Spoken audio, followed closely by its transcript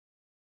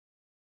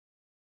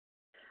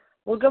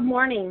Well, good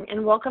morning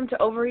and welcome to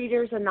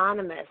Overeaters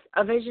Anonymous,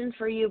 a Vision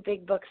for You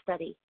Big Book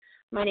Study.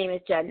 My name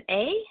is Jen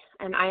A.,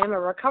 and I am a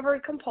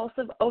recovered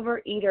compulsive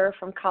overeater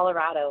from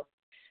Colorado.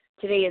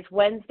 Today is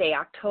Wednesday,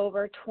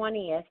 October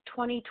 20th,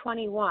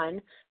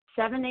 2021,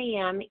 7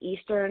 a.m.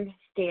 Eastern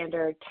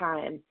Standard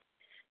Time.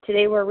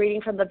 Today we're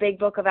reading from the Big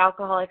Book of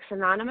Alcoholics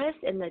Anonymous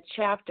in the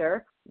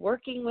chapter,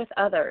 Working with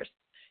Others.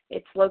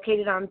 It's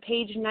located on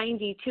page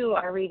 92,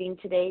 our reading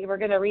today. We're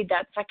going to read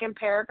that second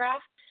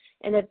paragraph.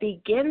 And it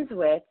begins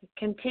with,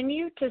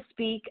 continue to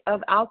speak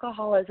of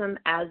alcoholism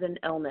as an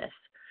illness.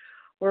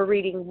 We're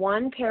reading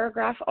one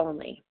paragraph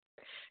only.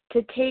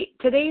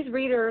 Today's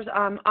readers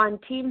on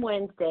Team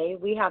Wednesday,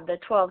 we have the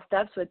 12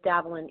 Steps with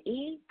Davelin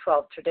E.,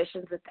 12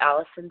 Traditions with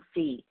Allison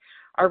C.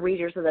 Our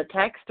readers of the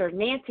text are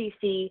Nancy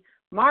C.,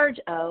 Marge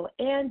O.,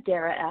 and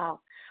Dara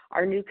L.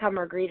 Our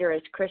newcomer greeter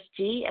is Chris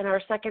G., and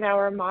our second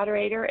hour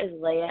moderator is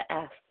Leah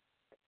S.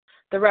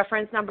 The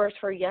reference numbers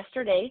for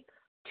yesterday,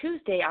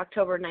 Tuesday,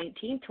 October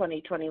 19,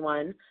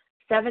 2021,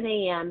 7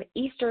 a.m.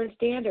 Eastern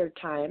Standard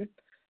Time,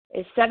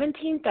 is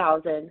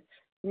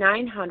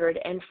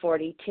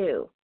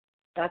 17,942.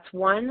 That's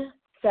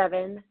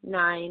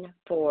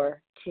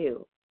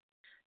 17942.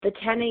 The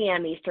 10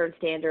 a.m. Eastern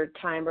Standard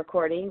Time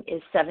recording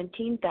is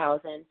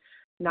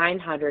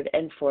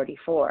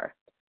 17,944.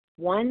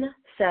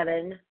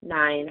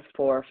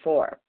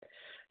 17944.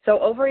 So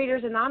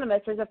Overeaters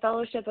Anonymous is a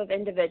fellowship of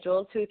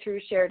individuals who, through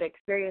shared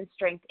experience,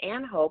 strength,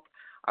 and hope,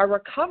 are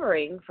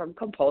recovering from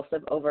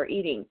compulsive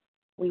overeating.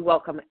 We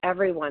welcome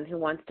everyone who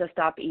wants to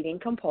stop eating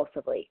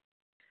compulsively.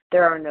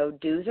 There are no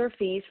dues or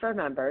fees for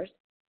members.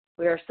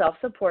 We are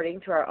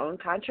self-supporting through our own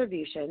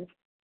contributions,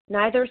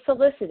 neither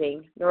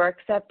soliciting nor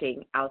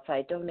accepting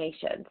outside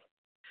donations.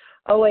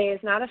 OA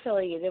is not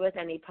affiliated with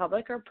any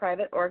public or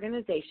private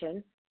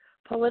organization,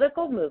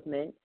 political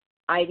movement,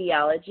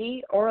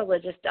 ideology, or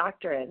religious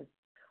doctrine.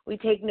 We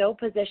take no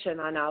position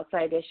on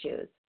outside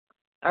issues.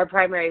 Our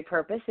primary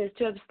purpose is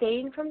to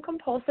abstain from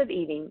compulsive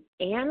eating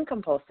and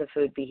compulsive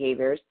food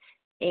behaviors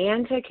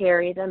and to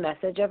carry the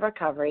message of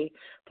recovery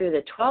through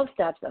the 12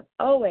 steps of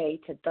OA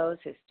to those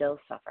who still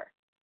suffer.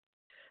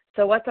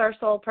 So what's our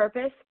sole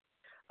purpose?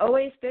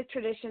 OA's fifth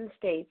tradition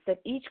states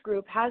that each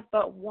group has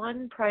but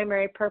one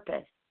primary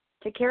purpose,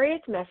 to carry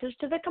its message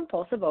to the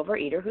compulsive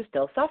overeater who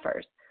still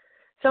suffers.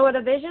 So at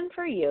A Vision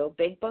for You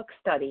Big Book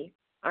Study,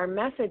 our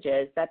message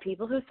is that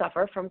people who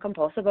suffer from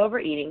compulsive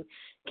overeating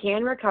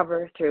can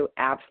recover through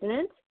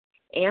abstinence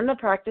and the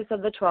practice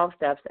of the 12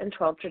 steps and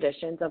 12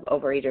 traditions of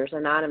Overeaters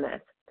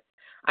Anonymous.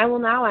 I will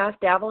now ask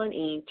Davelin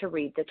E. to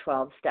read the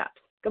 12 steps.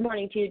 Good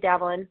morning to you,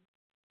 Davelin.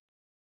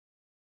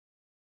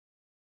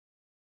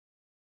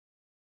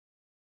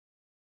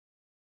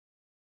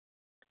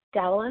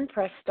 Davelin,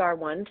 press star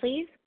 1,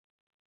 please.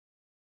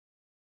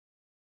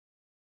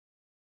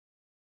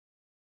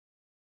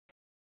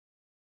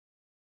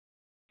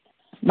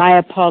 My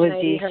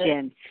apologies,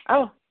 Jen.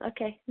 Oh,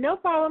 okay. No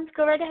problems.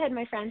 Go right ahead,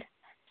 my friend.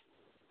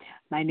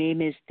 My name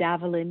is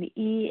Davelin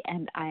E.,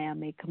 and I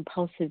am a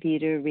compulsive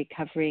eater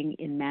recovering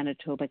in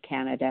Manitoba,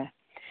 Canada.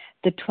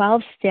 The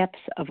 12 steps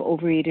of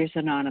Overeaters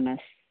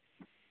Anonymous.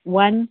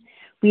 1.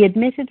 We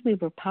admitted we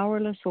were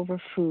powerless over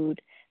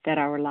food, that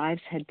our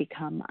lives had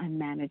become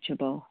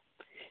unmanageable.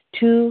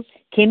 2.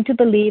 Came to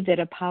believe that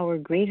a power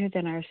greater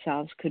than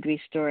ourselves could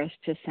restore us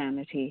to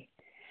sanity.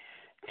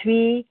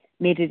 3.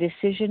 Made a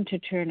decision to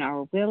turn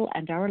our will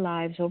and our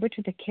lives over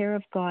to the care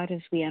of God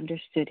as we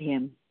understood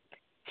Him.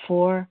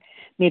 4.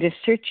 Made a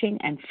searching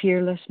and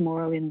fearless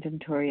moral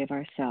inventory of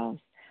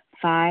ourselves.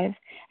 5.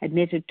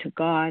 Admitted to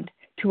God,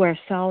 to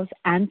ourselves,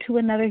 and to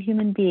another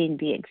human being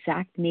the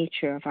exact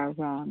nature of our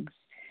wrongs.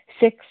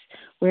 6.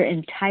 We're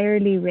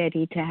entirely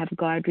ready to have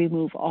God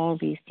remove all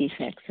these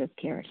defects of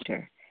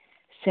character.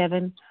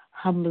 7.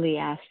 Humbly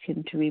asked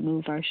Him to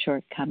remove our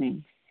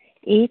shortcomings.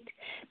 8.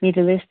 Made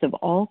a list of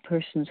all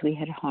persons we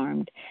had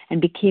harmed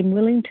and became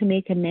willing to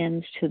make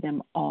amends to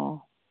them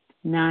all.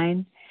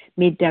 9.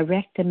 Made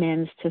direct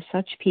amends to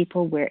such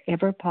people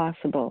wherever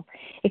possible,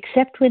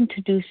 except when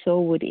to do so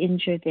would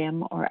injure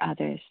them or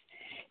others.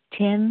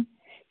 10.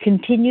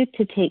 Continued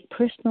to take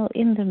personal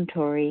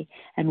inventory,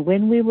 and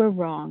when we were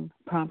wrong,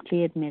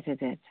 promptly admitted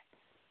it.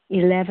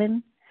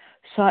 11.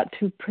 Sought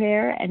through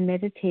prayer and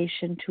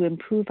meditation to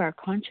improve our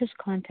conscious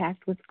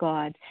contact with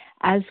God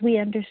as we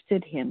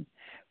understood Him,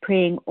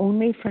 praying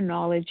only for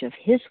knowledge of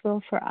His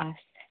will for us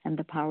and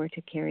the power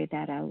to carry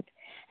that out.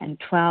 And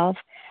 12,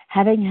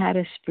 having had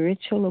a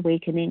spiritual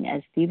awakening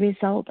as the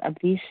result of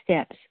these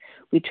steps,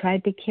 we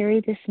tried to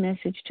carry this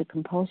message to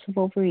compulsive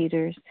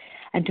overeaters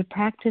and to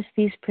practice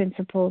these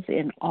principles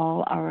in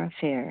all our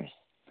affairs.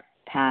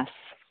 Pass.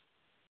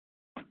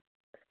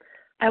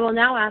 I will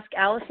now ask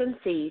Allison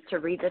C. to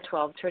read the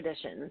 12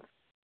 traditions.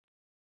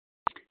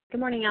 Good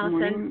morning, Allison.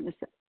 Good morning.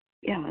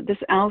 This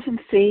is Allison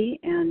C.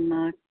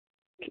 and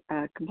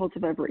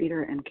compulsive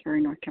overeater in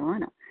Cary, North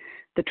Carolina.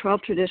 The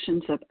 12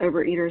 traditions of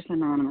Overeaters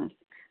Anonymous.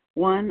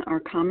 1.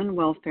 Our common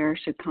welfare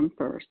should come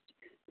first.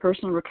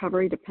 Personal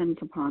recovery depends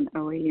upon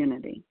OA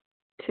unity.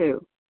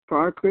 2. For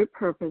our group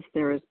purpose,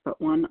 there is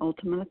but one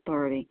ultimate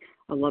authority,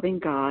 a loving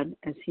God,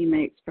 as he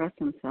may express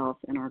himself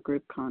in our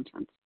group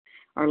contents.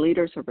 Our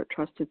leaders are but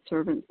trusted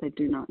servants, they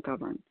do not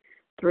govern.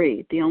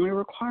 3, the only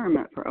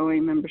requirement for OA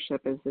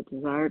membership is the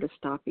desire to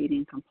stop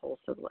eating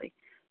compulsively.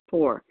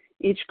 4,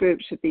 each group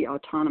should be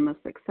autonomous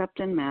except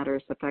in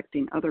matters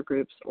affecting other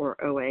groups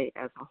or OA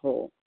as a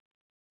whole.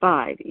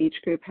 5, each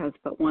group has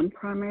but one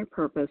primary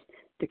purpose,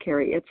 to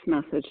carry its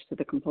message to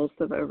the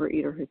compulsive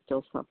overeater who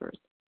still suffers.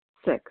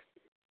 6,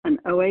 an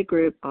OA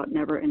group ought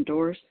never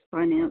endorse,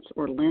 finance,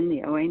 or lend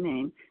the OA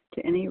name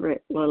to any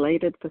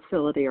related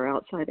facility or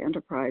outside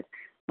enterprise,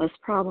 lest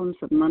problems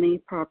of money,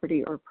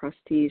 property, or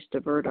prestige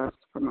divert us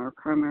from our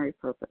primary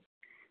purpose.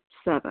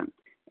 7,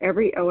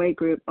 every OA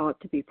group ought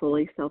to be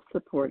fully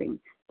self-supporting,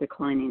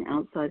 declining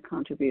outside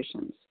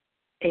contributions.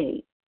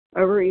 8,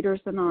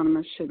 Overeaters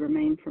Anonymous should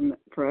remain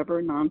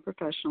forever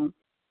non-professional,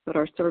 but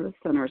our service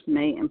centers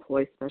may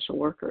employ special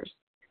workers.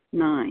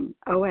 9,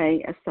 OA,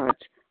 as such,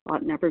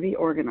 ought never be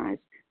organized,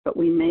 but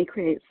we may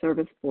create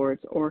service boards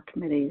or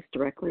committees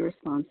directly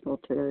responsible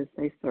to those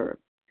they serve.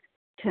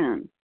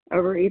 10,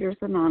 Overeaters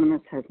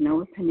Anonymous has no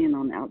opinion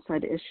on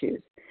outside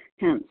issues,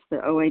 hence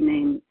the OA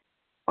name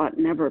ought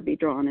never be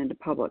drawn into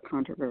public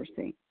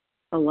controversy.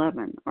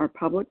 11, our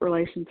public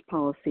relations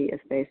policy is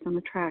based on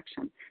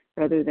attraction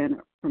rather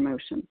than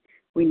promotion.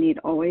 We need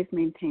always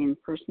maintain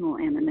personal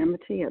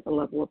anonymity at the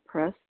level of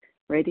press,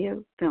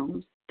 radio,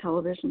 films,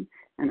 television,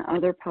 and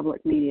other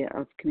public media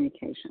of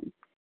communication.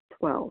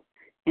 12,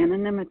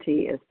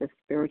 anonymity is the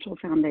spiritual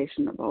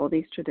foundation of all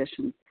these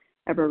traditions,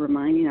 ever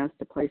reminding us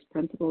to place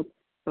principles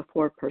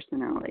before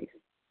personalities.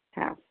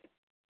 Pass.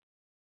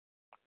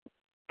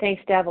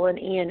 Thanks, Devlin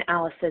E. and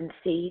Allison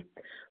C.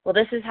 Well,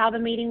 this is how the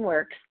meeting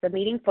works. The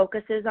meeting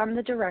focuses on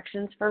the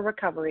directions for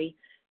recovery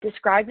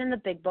described in the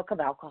Big Book of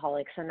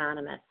Alcoholics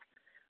Anonymous.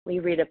 We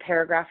read a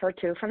paragraph or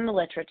two from the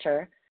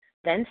literature,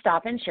 then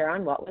stop and share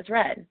on what was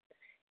read.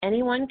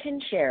 Anyone can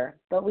share,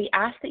 but we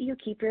ask that you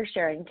keep your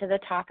sharing to the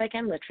topic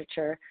and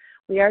literature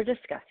we are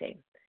discussing,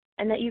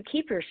 and that you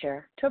keep your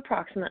share to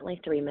approximately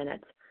 3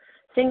 minutes.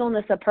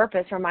 Singleness of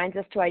purpose reminds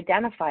us to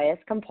identify as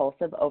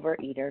compulsive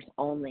overeaters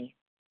only.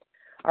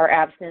 Our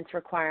abstinence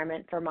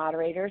requirement for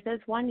moderators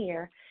is 1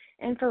 year,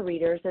 and for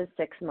readers is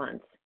 6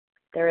 months.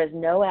 There is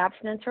no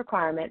abstinence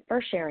requirement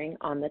for sharing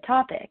on the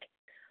topic.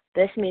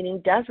 This meeting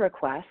does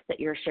request that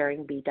your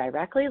sharing be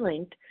directly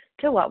linked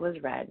to what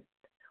was read.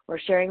 We're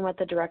sharing what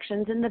the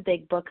directions in the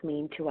Big Book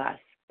mean to us.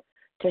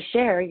 To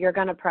share, you're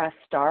going to press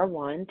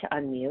 *1 to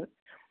unmute,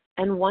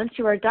 and once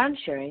you are done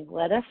sharing,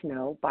 let us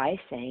know by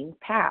saying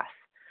pass.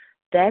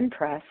 Then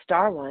press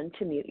 *1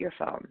 to mute your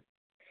phone.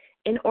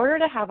 In order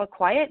to have a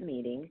quiet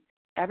meeting,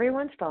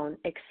 everyone's phone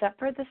except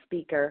for the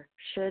speaker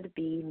should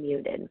be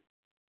muted.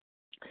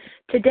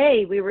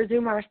 Today, we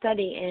resume our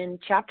study in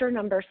chapter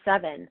number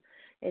 7.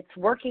 It's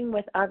Working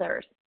with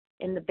Others.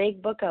 In the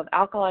Big Book of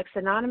Alcoholics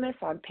Anonymous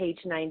on page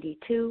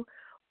 92,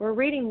 we're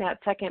reading that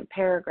second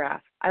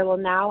paragraph. I will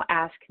now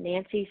ask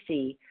Nancy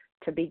C.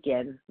 to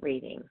begin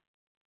reading.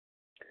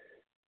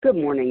 Good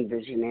morning,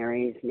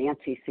 visionaries.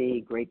 Nancy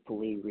C.,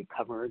 gratefully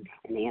recovered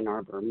in Ann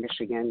Arbor,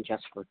 Michigan,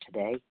 just for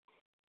today.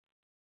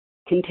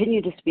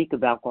 Continue to speak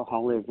of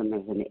alcoholism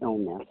as an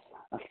illness,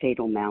 a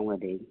fatal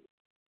malady.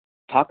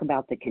 Talk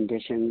about the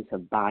conditions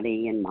of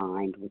body and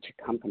mind which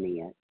accompany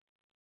it.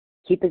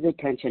 Keep his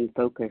attention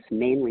focused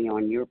mainly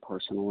on your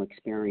personal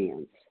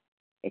experience.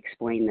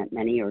 Explain that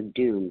many are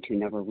doomed to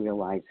never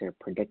realize their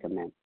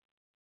predicament.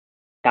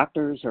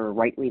 Doctors are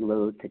rightly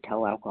loath to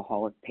tell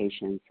alcoholic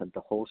patients of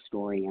the whole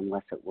story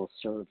unless it will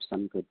serve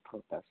some good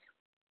purpose.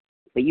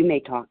 But you may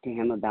talk to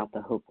him about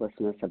the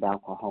hopelessness of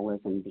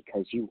alcoholism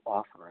because you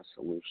offer a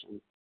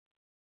solution.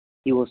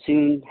 You will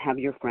soon have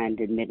your friend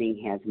admitting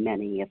he has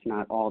many, if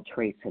not all,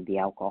 traits of the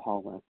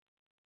alcoholic.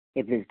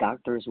 If his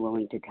doctor is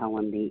willing to tell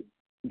him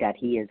that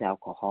he is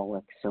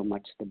alcoholic, so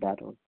much the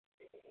better.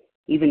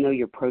 Even though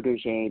your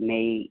protege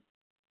may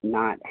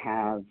not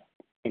have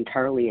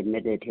entirely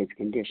admitted his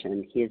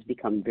condition, he has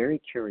become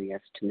very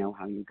curious to know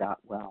how you got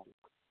well.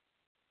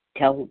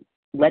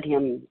 Let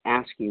him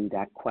ask you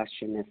that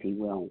question if he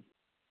will.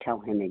 Tell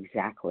him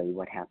exactly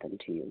what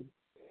happened to you.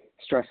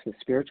 Stress the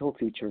spiritual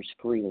features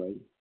freely.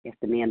 If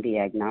the man be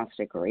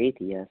agnostic or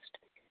atheist,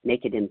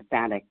 make it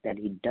emphatic that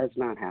he does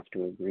not have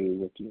to agree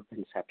with your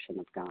conception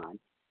of God.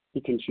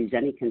 He can choose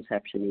any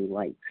conception he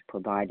likes,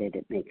 provided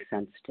it makes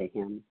sense to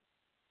him.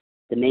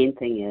 The main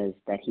thing is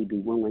that he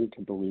be willing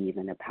to believe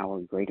in a power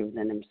greater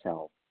than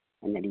himself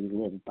and that he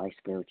live by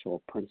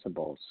spiritual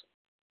principles.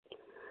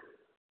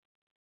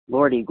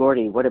 Lordy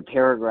Gordy, what a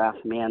paragraph,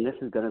 man.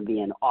 This is going to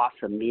be an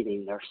awesome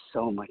meeting. There's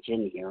so much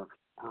in here.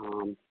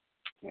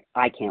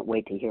 I can't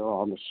wait to hear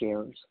all the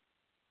shares.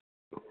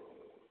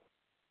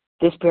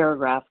 This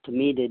paragraph to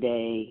me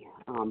today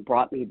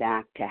brought me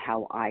back to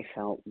how I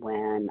felt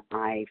when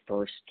I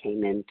first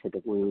came into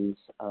the rooms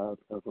of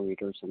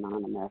Overeaters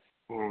Anonymous,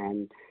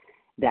 and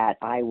that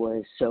I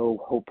was so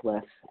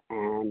hopeless,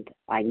 and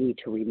I need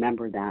to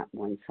remember that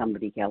when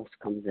somebody else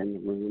comes in the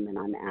room and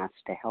I'm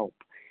asked to help.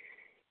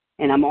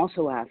 And I'm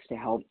also asked to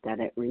help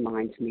that it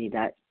reminds me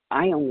that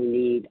I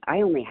only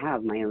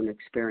have my own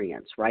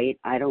experience, right?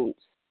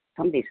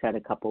 Somebody said a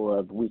couple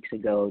of weeks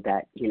ago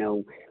that,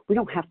 we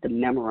don't have to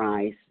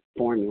memorize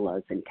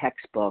formulas and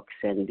textbooks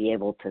and be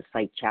able to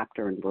cite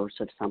chapter and verse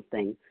of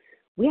something.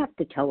 We have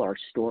to tell our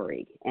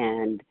story,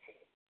 and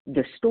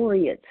the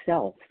story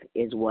itself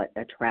is what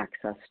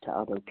attracts us to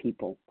other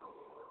people.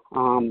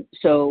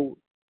 So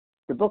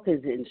the book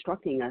is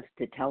instructing us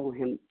to tell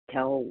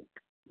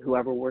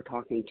whoever we're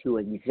talking to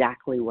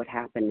exactly what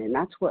happened, and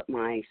that's what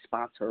my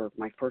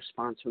first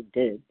sponsor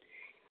did,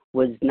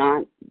 was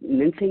not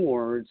mincing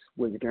words,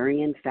 was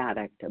very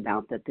emphatic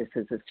about that this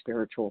is a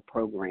spiritual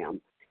program.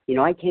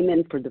 I came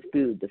in for the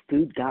food. The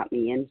food got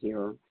me in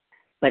here.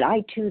 But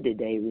I, too,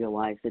 today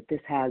realized that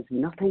this has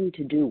nothing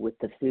to do with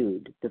the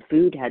food. The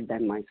food had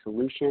been my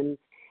solution.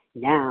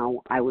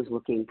 Now I was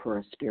looking for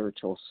a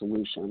spiritual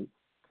solution.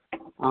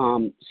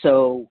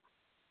 So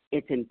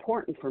it's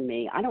important for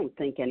me. I don't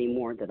think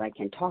anymore that I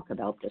can talk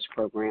about this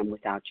program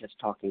without just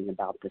talking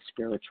about the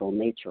spiritual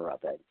nature of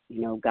it.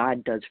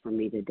 God does for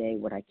me today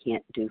what I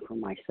can't do for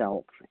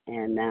myself,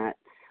 and that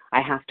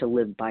I have to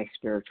live by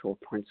spiritual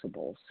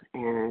principles.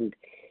 And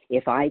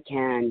if I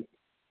can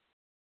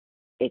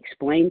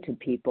explain to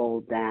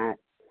people that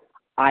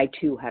I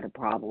too had a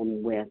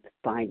problem with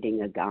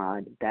finding a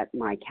God, that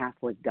my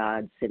Catholic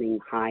God sitting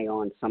high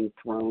on some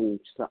throne,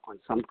 on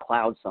some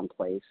cloud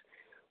someplace,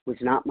 was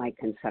not my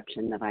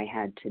conception that I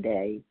had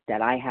today,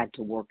 that I had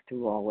to work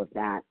through all of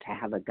that to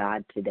have a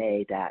God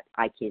today that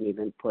I can't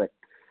even put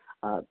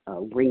a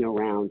ring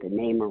around, a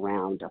name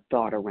around, a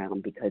thought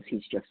around, because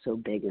he's just so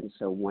big and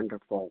so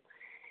wonderful.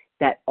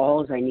 That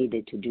all I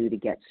needed to do to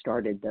get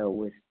started, though,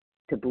 was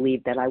to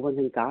believe that I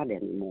wasn't God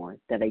anymore,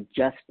 that I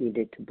just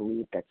needed to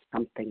believe that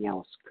something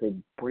else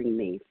could bring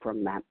me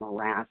from that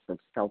morass of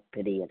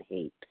self-pity and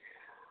hate.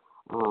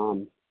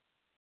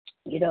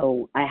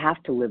 I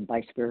have to live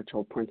by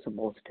spiritual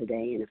principles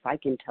today, and if I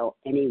can tell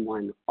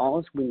anyone,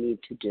 all we need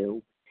to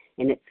do,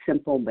 and it's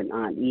simple but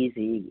not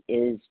easy,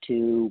 is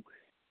to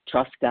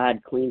trust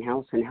God, clean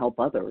house, and help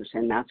others.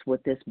 And that's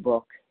what this is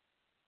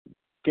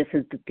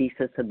the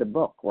thesis of the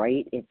book,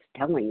 right? It's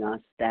telling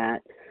us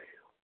that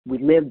we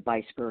live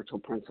by spiritual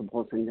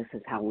principles, and this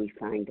is how we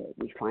find it.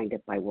 We find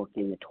it by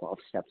working the 12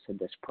 steps of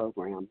this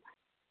program.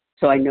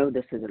 So I know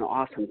this is an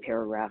awesome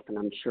paragraph, and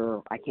I'm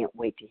sure I can't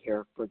wait to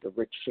hear for the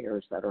rich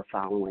shares that are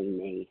following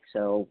me.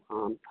 So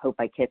hope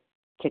I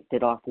kicked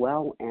it off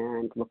well,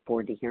 and look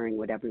forward to hearing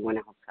what everyone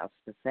else has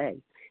to say.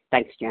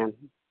 Thanks, Jen.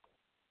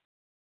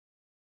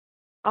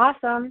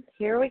 Awesome.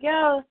 Here we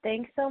go.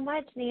 Thanks so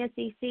much,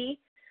 Nancy C.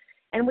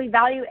 And we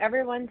value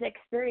everyone's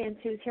experience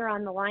who's here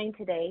on the line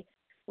today.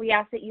 We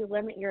ask that you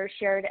limit your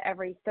share to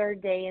every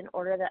third day in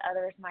order that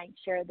others might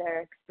share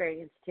their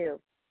experience too.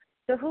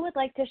 So who would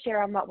like to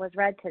share on what was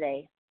read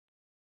today?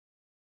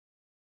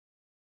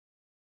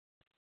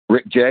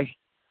 Rick J.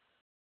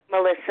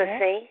 Melissa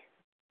C.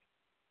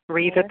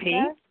 Reva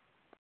P.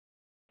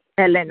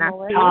 Elena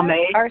Melissa, Tom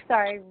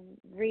A.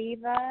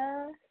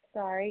 Reva.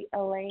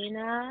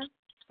 Elena.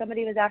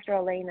 Somebody was after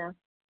Elena.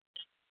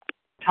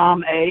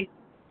 Tom A.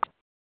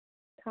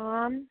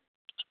 Tom.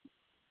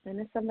 And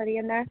is somebody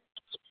in there?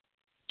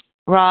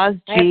 Roz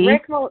G.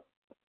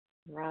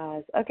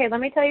 Roz. Okay, let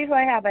me tell you who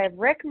I have. I have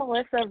Rick,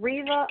 Melissa,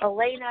 Reva,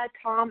 Elena,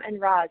 Tom,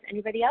 and Roz.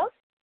 Anybody else?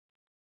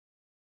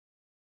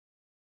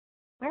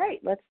 All right,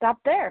 let's stop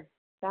there.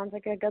 Sounds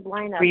like a good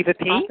lineup. Reva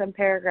P. Awesome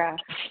paragraph.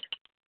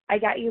 I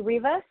got you,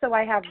 Reva. So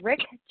I have Rick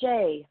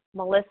J,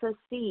 Melissa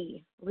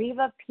C,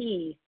 Reva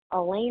P,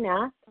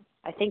 Elena,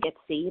 I think it's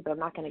C, but I'm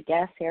not going to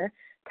guess here,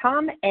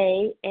 Tom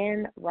A,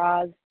 and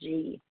Roz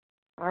G.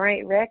 All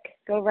right, Rick,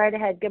 go right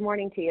ahead. Good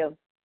morning to you.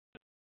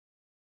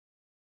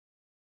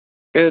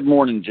 Good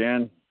morning,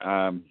 Jen.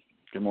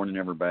 Good morning,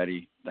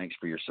 everybody. Thanks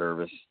for your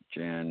service,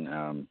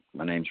 Jen.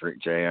 My name's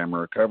Rick J. I'm a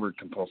recovered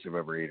compulsive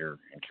overeater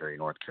in Cary,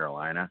 North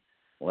Carolina.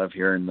 Love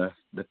hearing the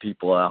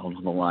people out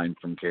on the line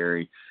from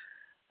Cary.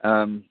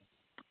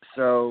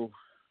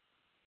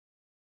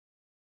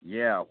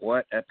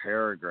 What a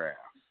paragraph.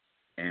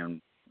 And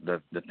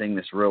the thing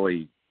that's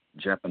really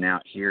jumping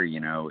out here,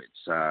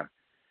 it's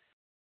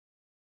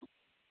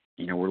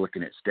we're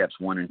looking at steps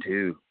 1 and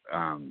 2,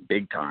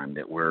 big time,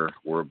 that we're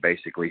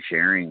basically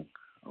sharing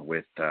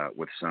with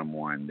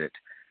someone that,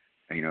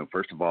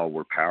 first of all,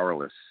 we're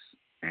powerless.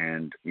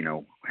 And,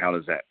 how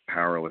does that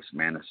powerless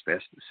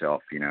manifest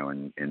itself,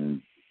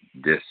 in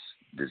this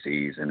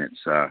disease? And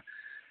it's,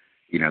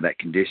 that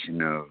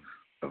condition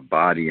of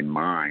body and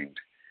mind.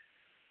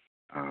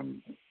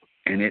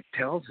 And it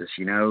tells us,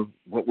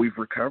 what we've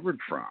recovered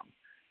from.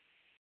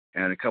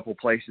 And a couple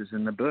places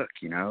in the book,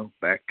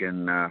 back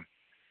in,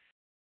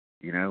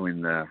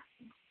 in the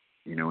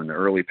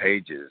early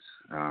pages,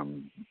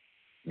 and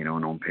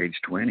on page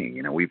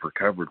 20, we've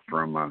recovered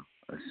from a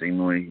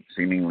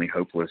seemingly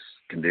hopeless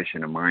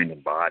condition of mind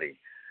and body.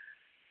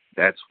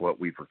 That's what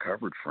we've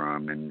recovered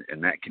from,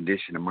 and that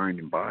condition of mind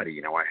and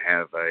body. I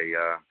have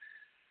a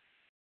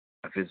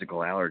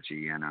physical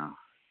allergy and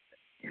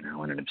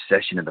and an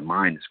obsession of the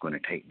mind that's going to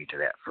take me to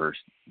that first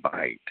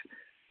bite,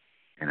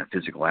 and a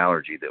physical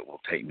allergy that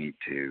will take me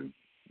to,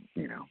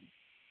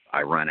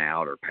 I run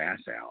out or pass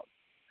out.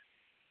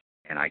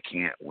 And I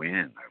can't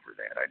win over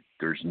that.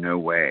 There's no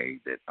way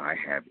that I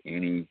have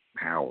any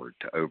power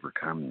to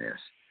overcome this.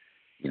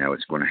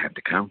 It's going to have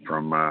to come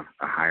from a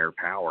higher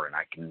power, and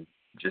I can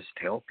just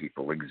tell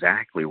people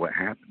exactly what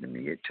happened to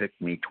me. It took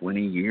me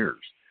 20 years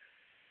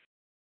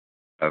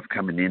of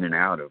coming in and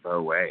out of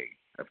OA,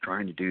 of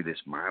trying to do this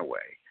my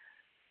way,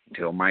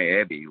 until my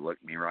Ebby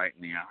looked me right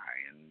in the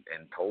eye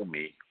and told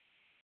me,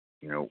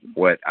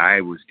 what I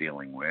was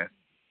dealing with,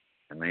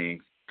 and they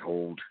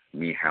told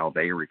me how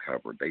they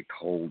recovered. They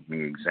told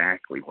me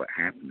exactly what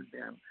happened to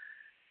them.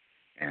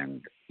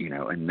 And,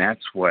 and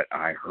that's what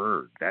I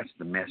heard. That's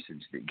the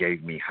message that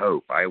gave me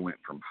hope. I went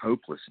from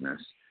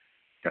hopelessness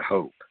to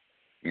hope,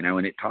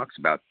 and it talks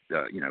about,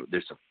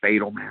 there's a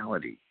fatal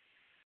malady.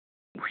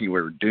 We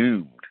were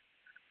doomed.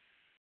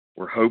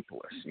 We're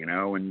hopeless,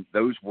 and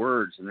those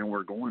words, and then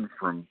we're going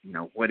from,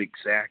 what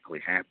exactly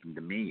happened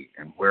to me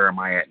and where am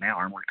I at now?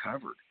 I'm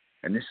recovered.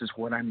 And this is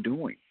what I'm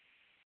doing.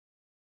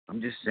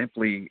 I'm just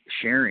simply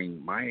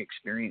sharing my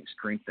experience,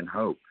 strength, and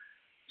hope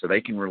so they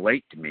can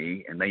relate to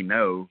me and they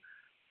know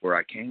where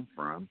I came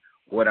from,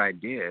 what I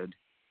did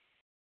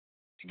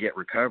to get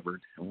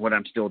recovered, and what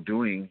I'm still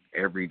doing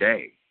every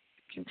day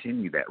to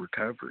continue that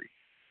recovery.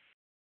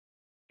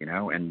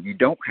 And you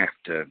don't have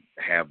to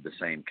have the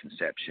same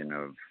conception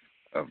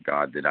of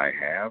God that I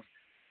have.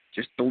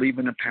 Just believe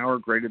in a power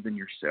greater than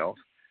yourself.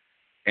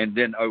 And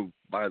then, oh,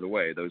 by the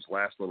way, those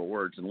last little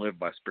words, and live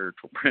by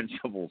spiritual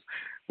principles,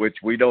 which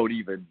we don't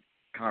even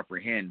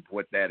comprehend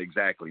what that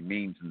exactly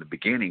means in the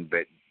beginning.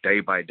 But day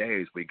by day,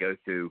 as we go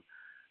through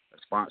a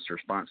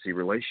sponsor-sponsee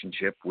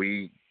relationship,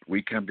 we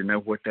come to know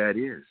what that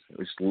is.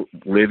 It's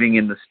living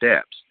in the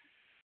steps,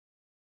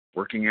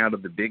 working out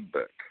of the big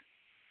book,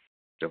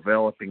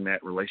 developing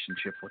that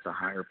relationship with a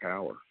higher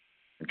power,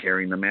 and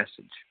carrying the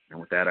message. And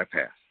with that, I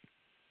pass.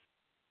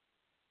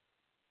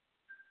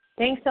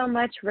 Thanks so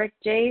much, Rick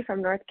J.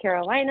 from North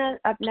Carolina.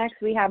 Up next,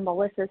 we have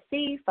Melissa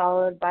C.,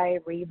 followed by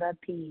Reva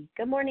P.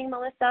 Good morning,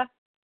 Melissa.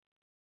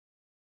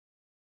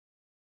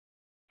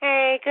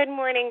 Hey, good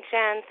morning,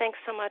 Jen. Thanks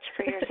so much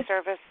for your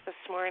service this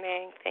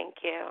morning. Thank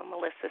you. I'm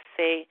Melissa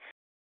C.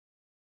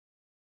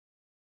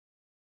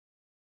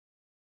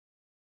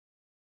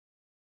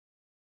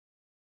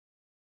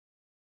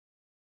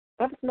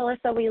 Oops,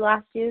 Melissa, we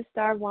lost you.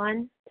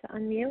 *1 to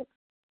unmute.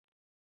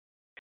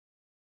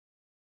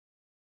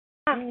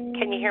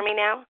 Can you hear me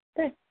now?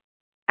 Good.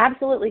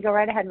 Absolutely. Go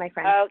right ahead, my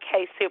friend.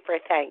 Okay, super.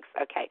 Thanks.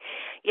 Okay.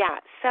 Yeah,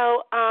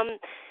 so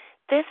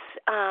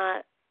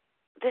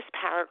this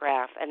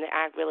paragraph and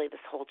really this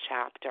whole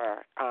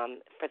chapter,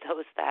 for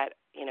those that,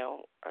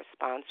 are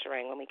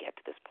sponsoring, when we get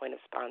to this point of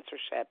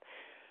sponsorship,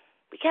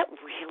 we get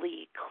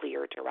really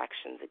clear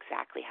directions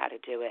exactly how to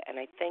do it. And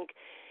I think,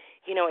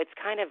 it's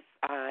kind of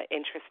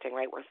interesting,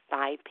 right? We're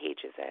 5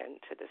 pages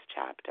into this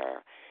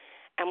chapter,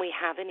 and we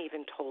haven't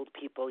even told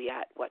people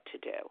yet what to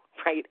do,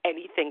 right?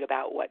 Anything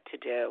about what to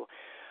do,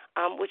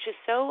 which is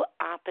so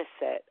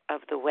opposite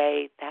of the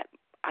way that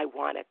I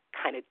want to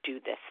kind of do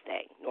this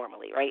thing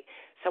normally, right?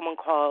 Someone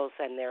calls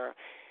and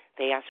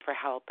they ask for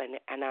help, and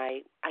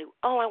I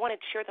want to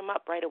cheer them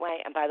up right away.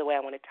 And by the way, I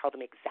want to tell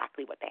them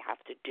exactly what they have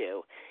to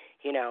do,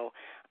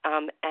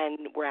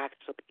 and we're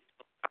actually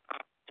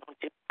don't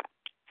do that.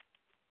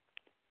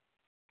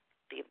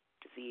 The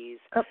disease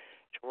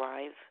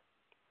drive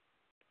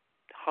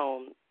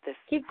home this.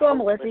 Keep going,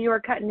 Melissa. You were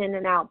cutting in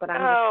and out, but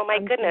I'm my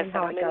goodness,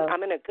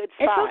 I'm in a good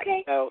spot. It's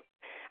okay. So,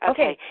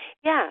 okay.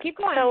 Yeah. Keep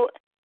going.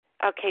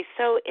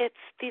 So it's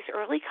these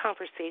early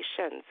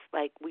conversations,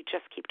 like we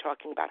just keep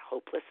talking about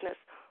hopelessness,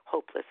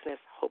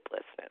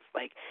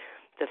 like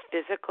the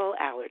physical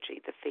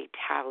allergy, the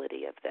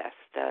fatality of this,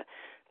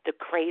 the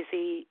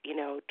crazy,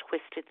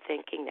 twisted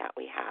thinking that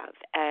we have.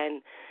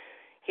 And,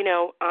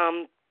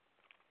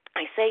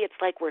 I say it's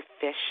like we're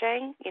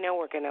fishing,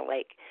 we're going to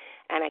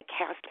and I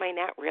cast my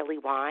net really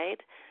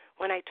wide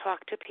when I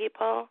talk to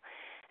people.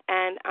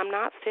 And I'm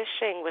not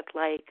fishing with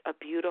a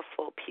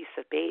beautiful piece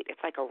of bait.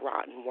 It's like a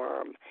rotten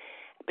worm,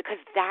 because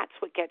that's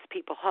what gets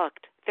people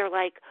hooked. They're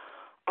like,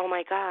 oh,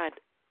 my God,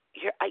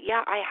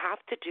 I have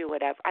to do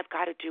whatever. I've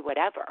got to do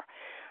whatever.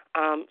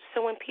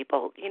 So when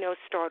people,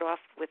 start off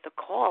with a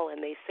call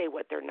and they say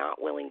what they're not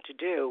willing to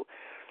do,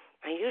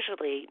 I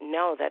usually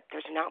know that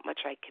there's not much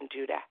I can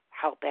do to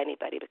help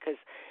anybody, because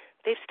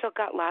they've still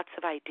got lots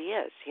of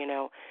ideas,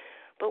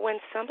 But when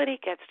somebody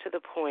gets to the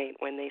point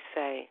when they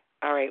say,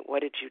 all right,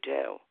 what did you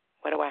do?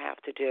 What do I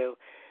have to do?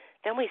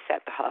 Then we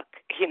set the hook,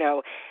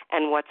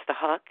 And what's the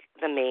hook?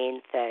 The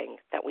main thing,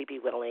 that we be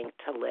willing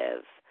to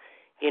live,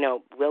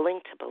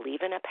 willing to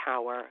believe in a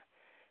power,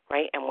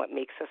 right? And what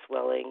makes us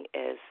willing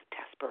is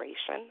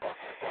desperation,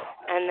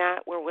 and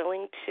that we're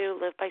willing to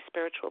live by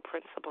spiritual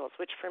principles,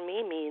 which for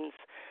me means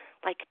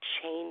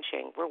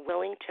changing. We're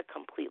willing to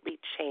completely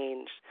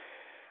change.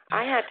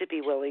 I had to be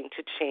willing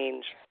to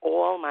change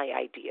all my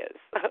ideas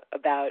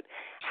about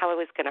how I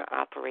was going to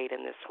operate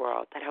in this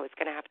world, that I was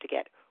going to have to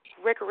get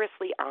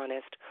rigorously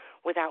honest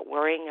without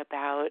worrying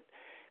about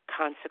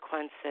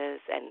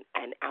consequences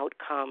and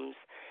outcomes.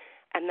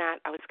 and that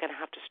I was going to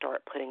have to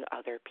start putting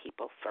other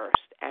people first.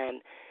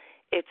 And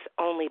it's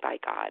only by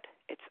God.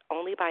 It's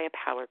only by a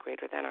power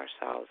greater than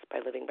ourselves, by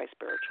living by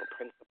spiritual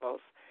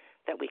principles,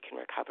 that we can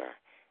recover.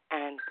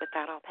 And with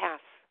that, I'll pass.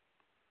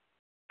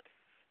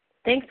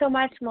 Thanks so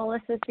much,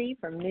 Melissa C.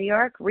 from New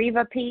York.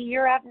 Reva P.,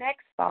 you're up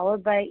next,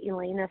 followed by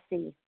Elena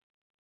C.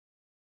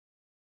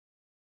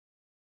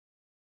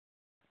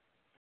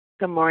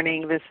 Good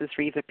morning. This is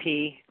Reva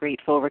P.,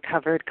 grateful,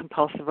 recovered,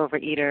 compulsive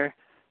overeater.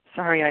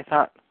 Sorry, I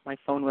thought my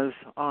phone was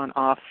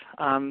off,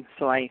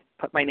 so I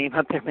put my name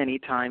up there many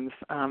times.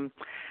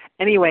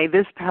 Anyway,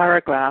 this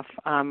paragraph,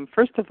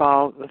 first of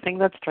all, the thing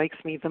that strikes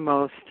me the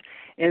most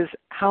is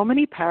how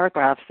many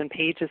paragraphs and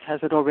pages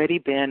has it already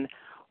been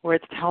where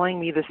it's telling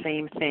me the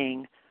same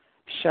thing: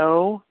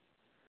 show,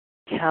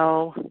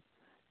 tell,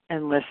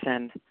 and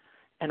listen.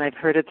 And I've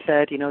heard it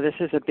said, this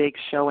is a big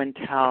show and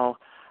tell.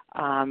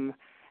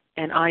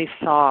 And I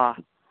saw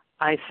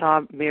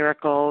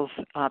miracles,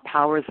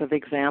 powers of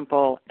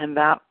example, and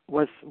that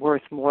was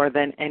worth more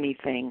than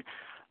anything.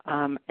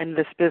 And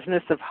this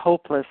business of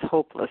hopeless,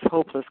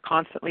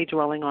 constantly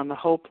dwelling on the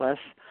hopeless,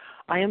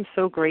 I am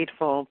so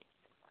grateful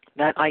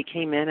that I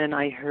came in and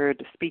I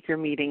heard speaker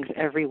meetings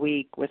every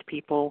week with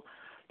people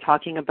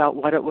talking about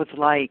what it was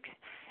like.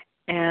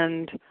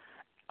 And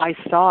I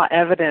saw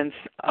evidence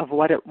of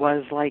what it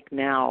was like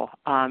now,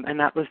 and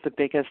that was the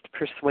biggest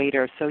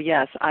persuader. So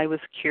yes, I was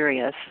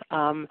curious.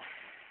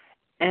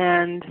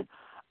 And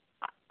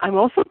I'm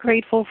also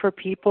grateful for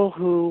people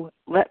who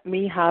let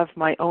me have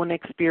my own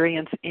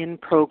experience in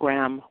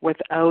program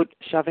without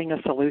shoving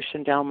a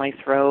solution down my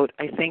throat.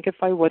 I think if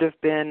I would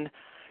have been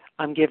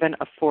given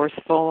a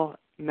forceful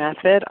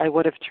method, I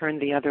would have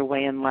turned the other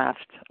way and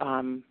left.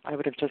 I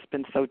would have just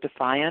been so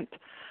defiant.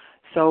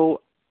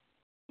 So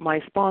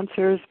my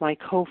sponsors, my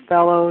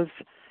co-fellows,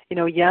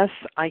 yes,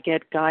 I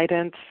get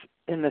guidance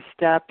in the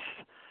steps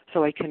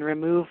so I can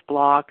remove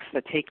blocks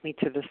that take me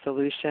to the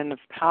solution of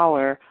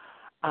power.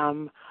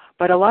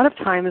 But a lot of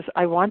times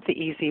I want the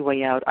easy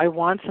way out. I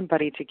want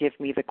somebody to give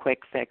me the quick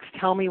fix.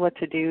 Tell me what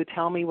to do.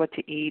 Tell me what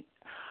to eat.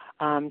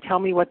 Tell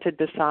me what to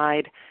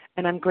decide.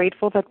 And I'm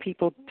grateful that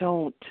people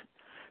don't,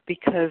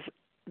 because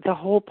the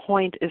whole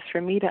point is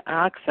for me to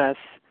access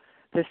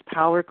this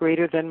power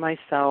greater than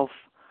myself,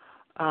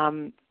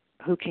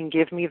 who can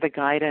give me the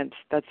guidance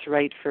that's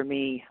right for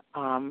me.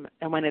 And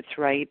when it's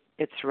right,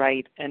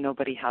 and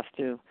nobody has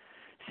to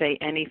say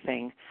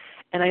anything.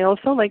 And I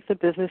also like the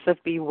business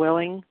of be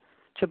willing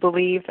to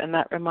believe, and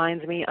that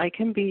reminds me, I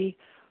can be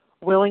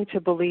willing to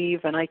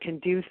believe and I can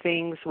do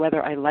things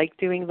whether I like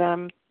doing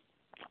them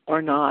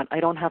or not. I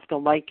don't have to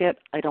like it.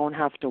 I don't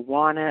have to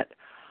want it.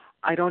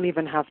 I don't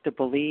even have to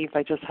believe.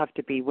 I just have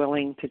to be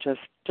willing to just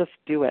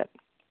do it.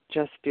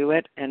 Just do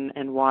it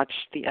and watch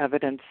the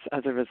evidence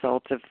as a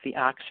result of the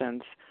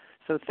actions.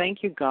 So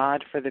thank you,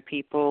 God, for the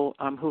people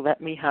who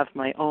let me have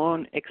my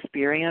own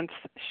experience,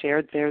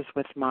 shared theirs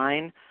with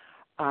mine,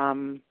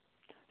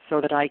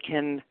 so that I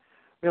can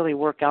really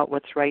work out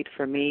what's right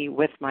for me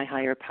with my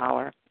higher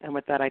power. And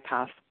with that, I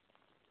pass.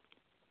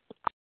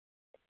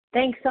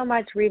 Thanks so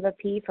much, Reva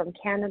P. from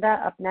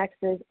Canada. Up next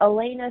is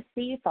Elena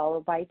C.,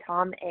 followed by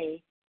Tom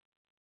A.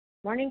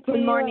 Morning to you,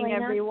 Good morning,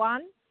 Elena.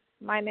 everyone.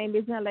 My name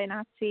is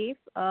Elena C.,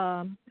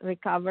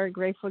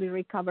 gratefully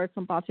recovered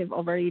compulsive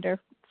overeater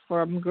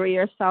from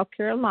Greer, South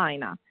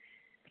Carolina.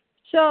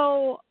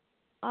 So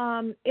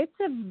it's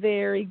a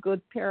very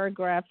good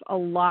paragraph.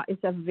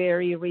 It's a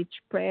very rich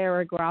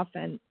paragraph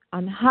and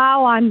on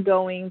how I'm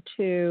going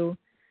to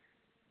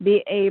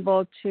be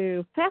able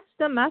to pass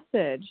the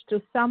message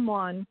to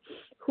someone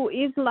who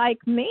is like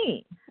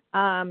me.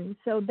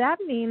 So that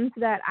means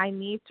that I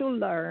need to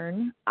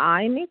learn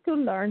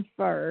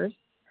first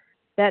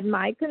that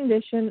my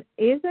condition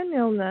is an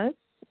illness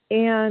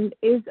and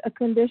is a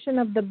condition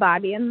of the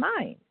body and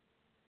mind.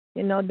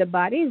 The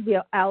body is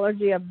the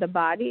allergy of the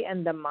body,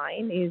 and the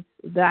mind is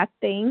that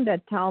thing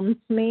that tells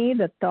me,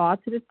 the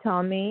thoughts that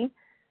tell me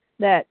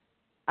that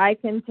I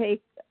can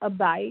take a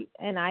bite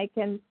and I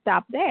can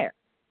stop there.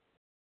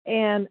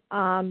 And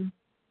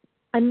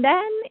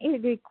then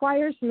it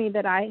requires me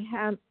that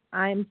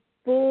I'm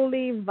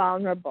fully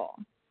vulnerable.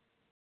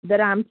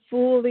 That I'm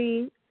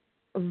fully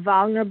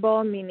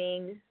vulnerable,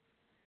 meaning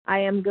I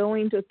am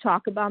going to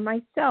talk about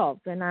myself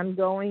and I'm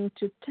going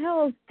to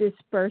tell this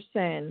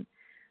person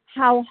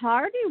how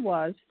hard it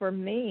was for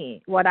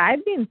me, what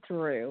I've been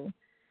through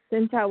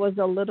since I was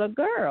a little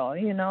girl,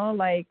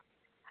 like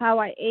how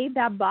I ate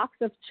that box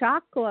of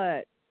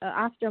chocolate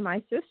after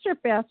my sister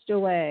passed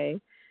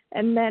away,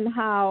 and then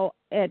how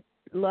at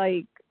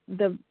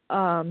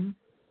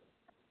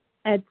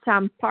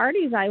some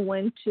parties I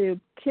went to,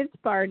 kids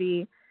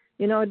party,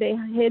 they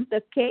hid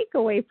the cake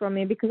away from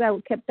me because I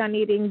kept on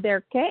eating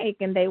their cake,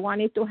 and they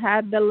wanted to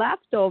have the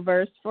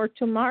leftovers for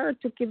tomorrow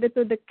to give it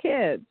to the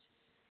kids.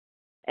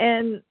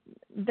 And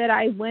that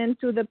I went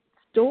to the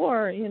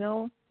store,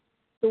 to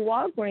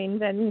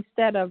Walgreens, and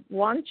instead of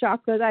one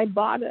chocolate, I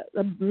bought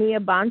me a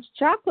bunch of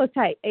chocolates.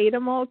 I ate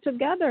them all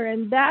together,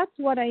 and that's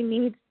what I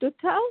need to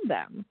tell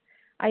them.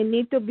 I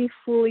need to be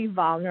fully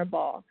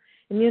vulnerable.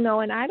 And,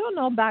 and I don't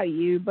know about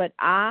you, but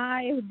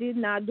I did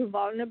not do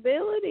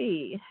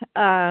vulnerability.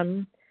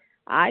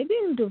 I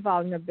didn't do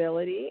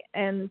vulnerability.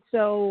 And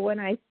so when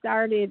I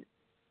started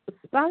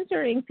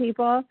sponsoring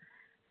people,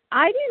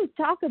 I didn't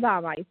talk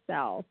about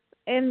myself.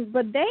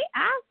 But they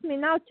asked me,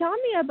 now tell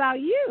me about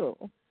you.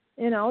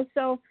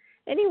 So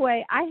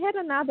anyway, I had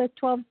another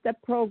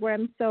 12-step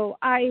program, so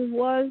I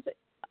was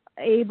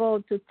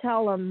able to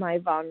tell them my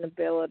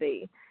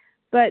vulnerability.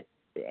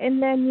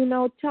 And then,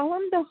 tell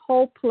them the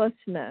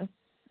hopelessness.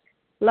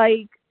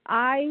 Like,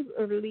 I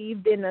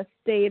lived in a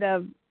state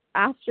of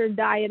after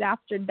diet,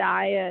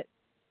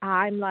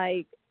 I'm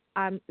like,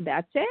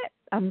 that's it.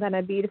 I'm going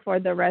to be for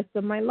the rest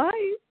of my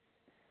life.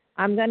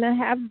 I'm going to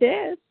have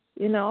this,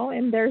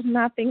 and there's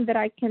nothing that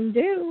I can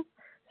do.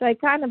 So I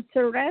kind of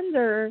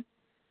surrender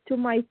to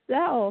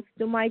myself,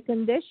 to my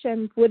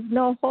condition with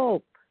no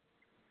hope.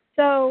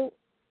 So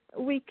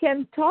we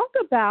can talk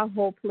about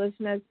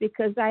hopelessness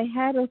because I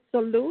had a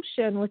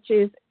solution, which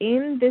is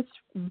in this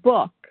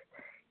book.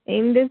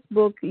 In this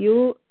book,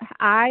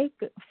 I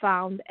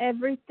found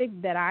everything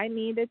that I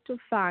needed to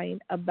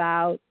find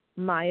about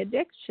my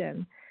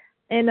addiction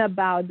and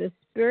about the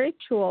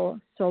spiritual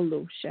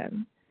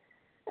solution.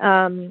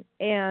 And,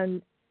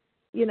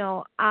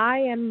 I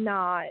am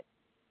not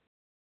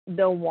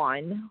the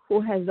one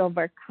who has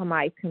overcome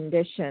my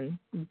condition.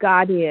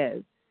 God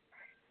is.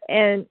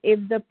 And if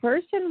the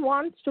person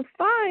wants to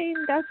find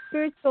that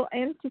spiritual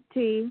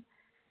entity,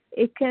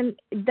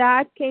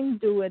 that can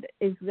do it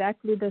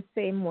exactly the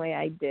same way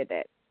I did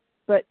it.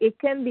 But it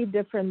can be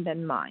different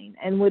than mine.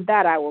 And with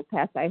that, I will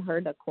pass. I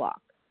heard a clock.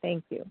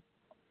 Thank you.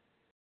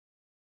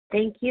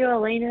 Thank you,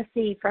 Elena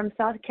C. from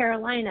South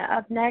Carolina.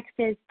 Up next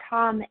is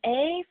Tom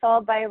A.,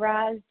 followed by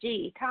Roz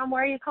G. Tom,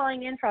 where are you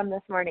calling in from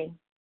this morning?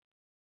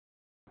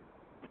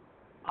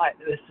 Hi,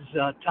 this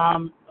is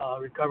Tom,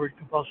 recovered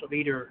compulsive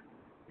eater.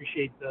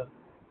 Appreciate the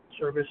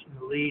service and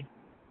the lead.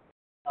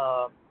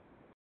 To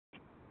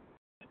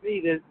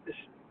me, this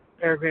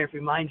paragraph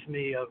reminds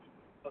me of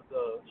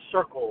the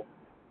circle.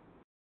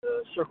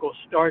 The circle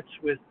starts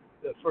with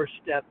the first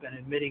step in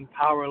admitting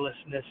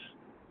powerlessness,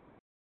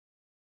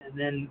 and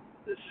then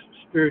this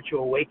spiritual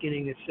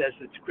awakening that says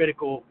it's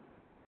critical.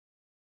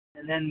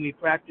 And then we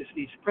practice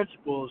these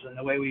principles, and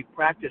the way we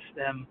practice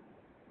them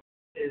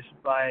is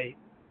by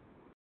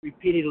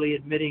repeatedly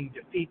admitting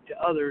defeat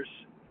to others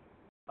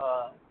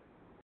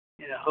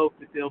in a hope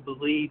that they'll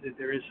believe that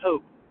there is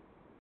hope.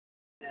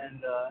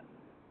 And,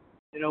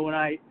 when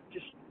I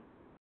just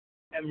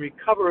am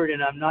recovered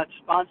and I'm not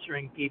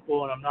sponsoring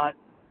people and I'm not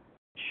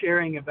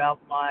sharing about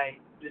my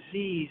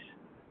disease,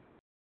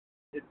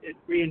 it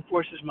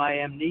reinforces my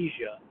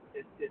amnesia.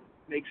 It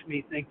makes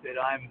me think that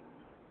I'm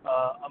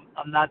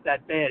not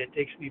that bad. It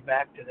takes me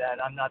back to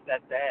that. I'm not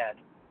that bad.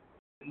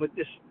 And what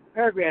this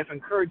paragraph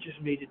encourages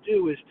me to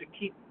do is to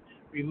keep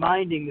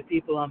reminding the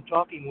people I'm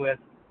talking with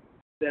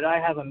that I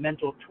have a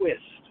mental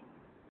twist,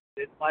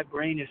 that my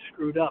brain is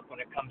screwed up when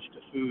it comes to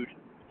food,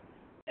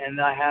 and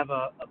I have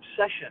a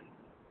obsession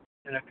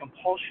and a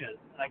compulsion.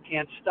 I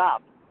can't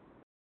stop,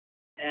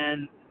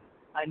 and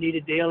I need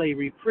a daily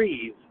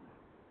reprieve.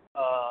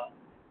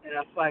 And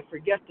if I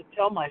forget to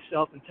tell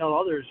myself and tell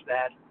others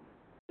that,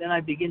 then I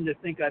begin to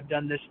think I've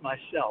done this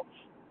myself.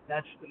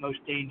 That's the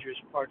most dangerous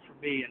part for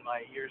me in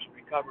my years of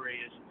recovery,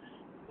 is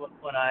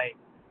when I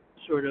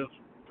sort of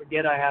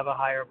forget I have a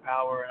higher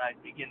power and I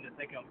begin to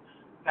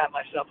pat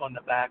myself on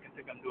the back and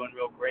think I'm doing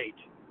real great.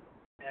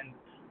 And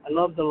I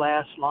love the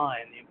last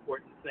line, the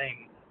important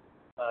thing.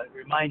 It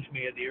reminds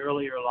me of the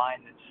earlier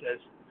line that says,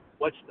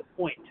 what's the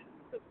point?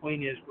 The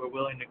point is we're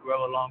willing to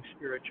grow along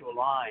spiritual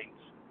lines.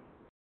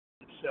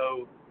 And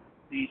so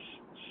these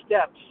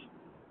steps,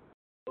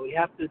 we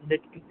have to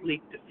admit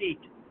complete defeat.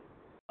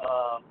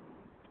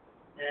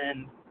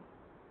 And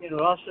it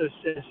also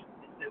says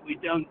that we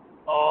don't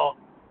all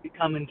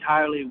become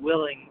entirely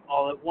willing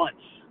all at once.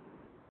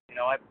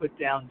 I put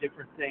down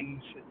different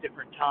things at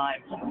different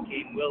times and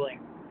became willing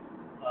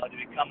to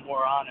become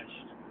more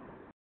honest.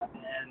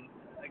 And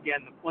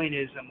again, the point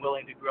is I'm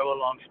willing to grow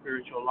along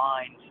spiritual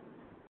lines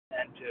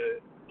and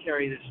to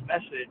carry this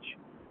message,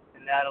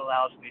 and that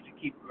allows me to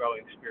keep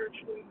growing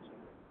spiritually. So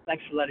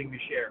thanks for letting me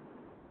share.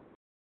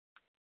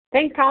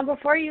 Thanks, Tom.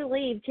 Before you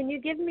leave, can you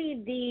give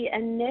me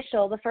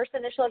the first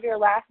initial of your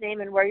last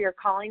name and where you're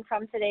calling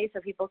from today so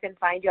people can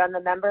find you on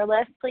the member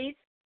list, please?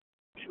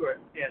 Sure.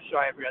 Yeah,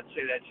 sorry, I forgot to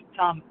say that. It's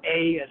Tom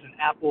A. as in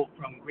Apple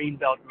from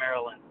Greenbelt,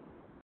 Maryland.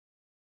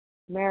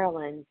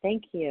 Maryland.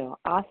 Thank you.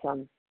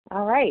 Awesome.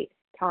 All right.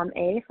 Tom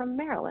A. from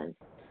Maryland.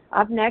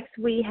 Up next,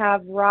 we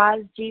have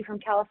Roz G. from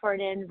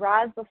California. And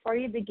Roz, before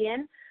you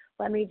begin,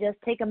 let me just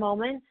take a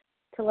moment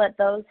to let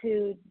those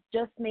who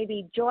just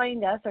maybe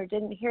joined us or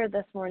didn't hear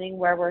this morning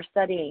where we're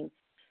studying.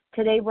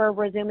 Today, we're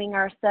resuming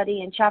our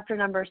study in chapter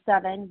number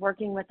 7,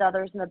 Working with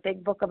Others in the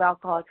Big Book of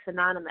Alcoholics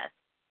Anonymous.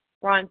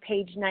 We're on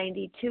page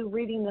 92,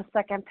 reading the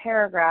second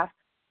paragraph,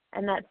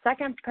 and that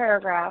second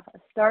paragraph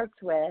starts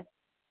with,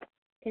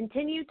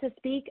 continue to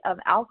speak of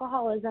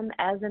alcoholism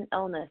as an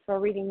illness. We're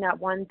reading that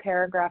one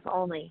paragraph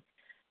only.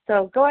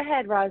 So go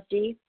ahead, Roz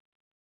G.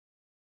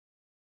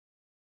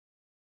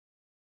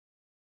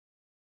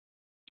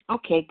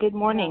 Okay, good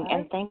morning,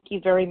 and thank you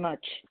very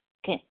much.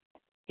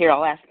 Here,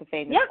 I'll ask the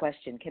famous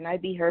question. Can I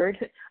be heard?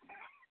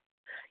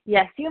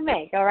 Yes, you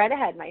may. Go right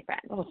ahead, my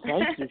friend. Oh,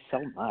 thank you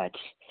so much.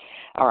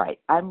 All right,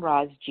 I'm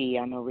Roz G.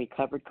 I'm a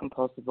recovered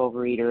compulsive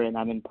overeater, and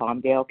I'm in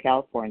Palmdale,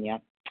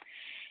 California.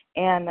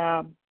 And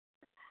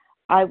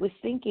I was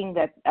thinking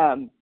that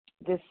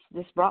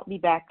this brought me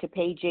back to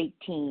page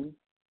 18,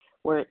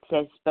 where it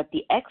says, but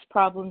the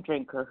ex-problem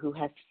drinker who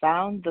has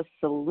found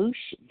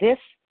this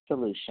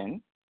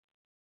solution,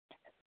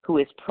 who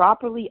is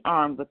properly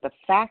armed with the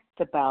facts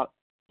about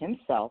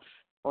himself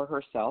or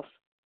herself,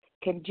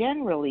 can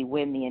generally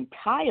win the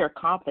entire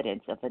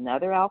confidence of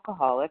another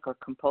alcoholic or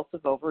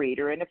compulsive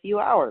overeater in a few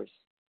hours.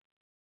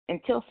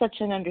 Until such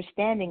an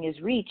understanding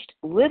is reached,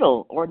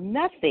 little or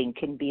nothing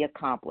can be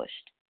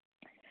accomplished.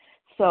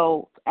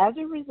 So, as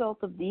a result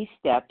of these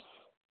steps,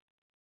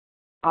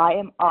 I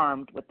am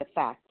armed with the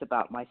facts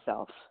about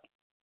myself.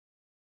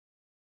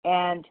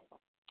 And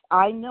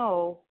I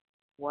know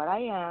what I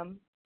am.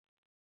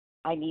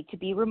 I need to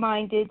be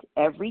reminded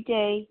every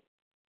day,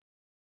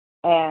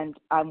 and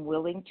I'm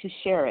willing to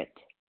share it.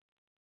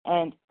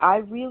 And I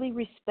really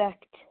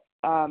respect,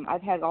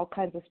 I've had all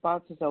kinds of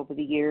sponsors over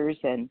the years,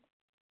 and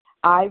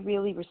I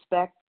really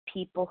respect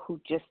people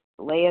who just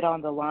lay it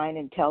on the line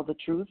and tell the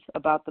truth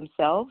about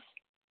themselves.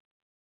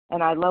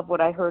 And I love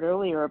what I heard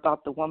earlier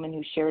about the woman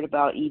who shared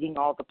about eating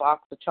all the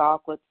box of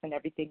chocolates and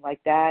everything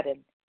like that. And,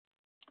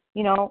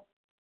 you know,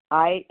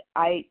 I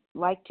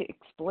like to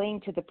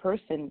explain to the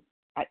person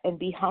and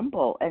be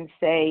humble and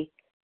say,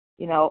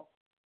 you know,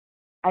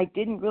 I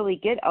didn't really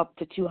get up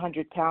to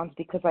 200 pounds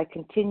because I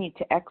continued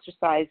to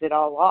exercise it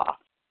all off.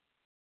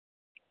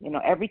 You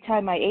know, every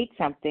time I ate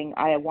something,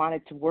 I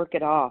wanted to work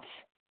it off.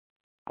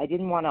 I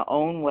didn't want to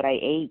own what I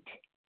ate.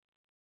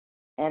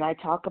 And I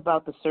talk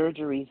about the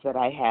surgeries that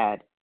I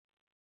had.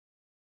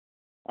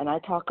 And I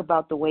talk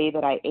about the way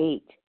that I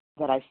ate,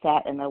 that I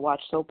sat and I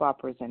watched soap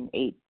operas and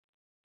ate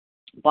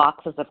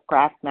boxes of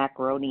Kraft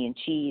macaroni and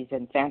cheese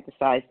and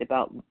fantasized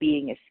about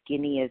being as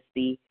skinny as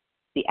the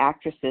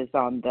actresses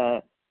on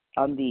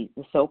the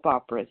soap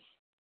operas.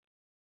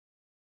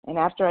 And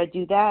after I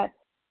do that,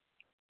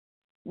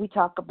 we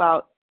talk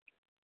about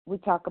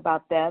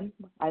them.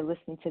 I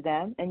listen to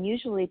them, and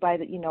usually by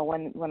the, you know,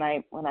 when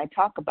I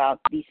talk about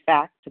these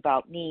facts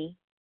about me,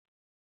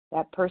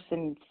 that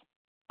person's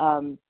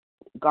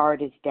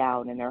guard is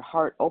down and their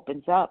heart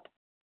opens up,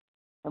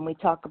 and we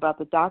talk about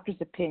the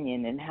doctor's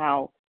opinion and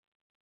how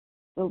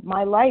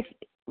my life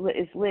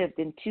is lived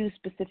in two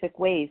specific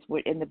ways.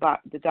 In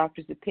the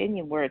doctor's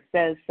opinion, where it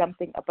says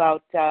something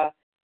about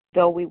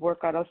though we work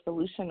out a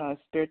solution on a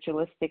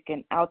spiritualistic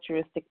and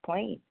altruistic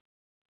plane.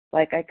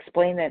 Like I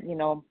explained that, you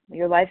know,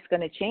 your life's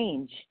going to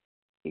change.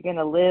 You're going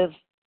to live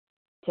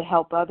to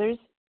help others,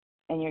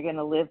 and you're going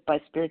to live by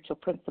spiritual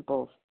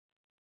principles.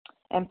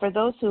 And for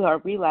those who are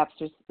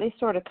relapsers, they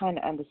sort of kind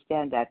of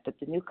understand that, but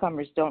the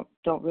newcomers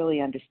don't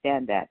really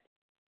understand that.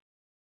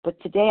 But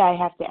today I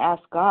have to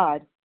ask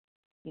God,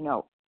 you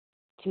know,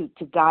 to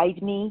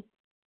guide me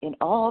in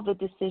all the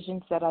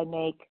decisions that I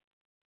make,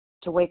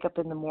 to wake up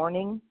in the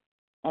morning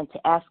and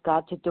to ask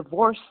God to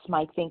divorce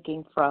my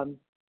thinking from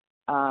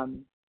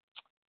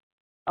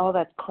all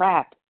that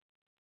crap,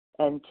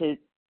 and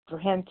for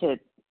Him to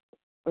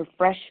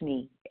refresh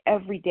me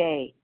every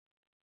day.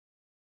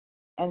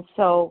 And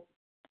so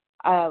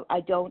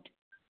I don't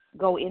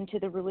go into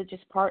the religious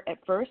part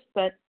at first,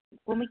 but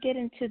when we get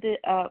into the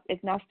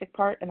agnostic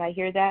part, and I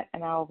hear that,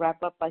 and I'll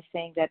wrap up by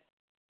saying that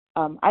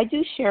I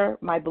do share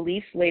my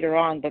beliefs later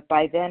on, but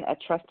by then a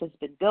trust has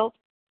been built,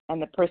 and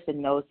the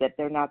person knows that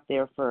they're not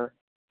there for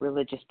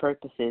religious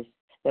purposes,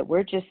 that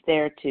we're just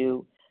there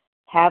to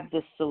have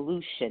the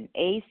solution,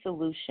 a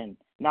solution,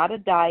 not a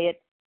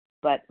diet,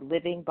 but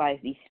living by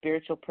these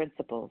spiritual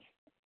principles.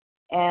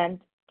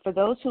 And for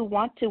those who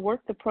want to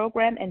work the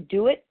program and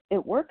do it,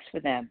 it works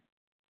for them.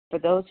 For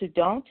those who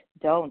don't.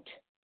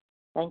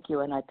 Thank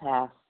you, and I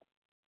pass.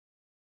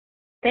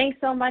 Thanks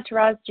so much,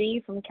 Roz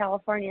G. from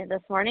California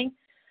this morning.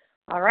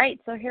 All right,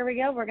 so here we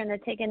go. We're going to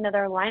take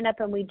another lineup,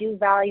 and we do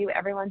value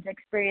everyone's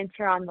experience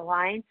here on the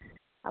line.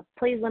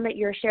 Please limit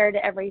your share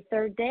to every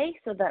third day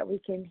so that we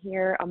can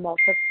hear a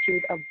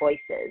multitude of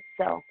voices.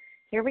 So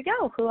here we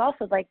go. Who else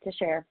would like to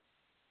share?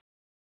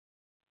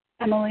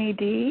 Emily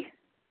D.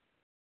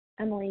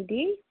 Emily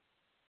D.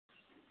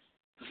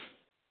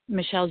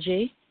 Michelle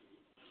G.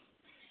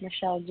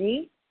 Michelle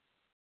G.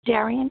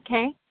 Darian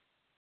K.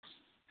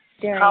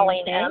 Darian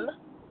Colleen K. M.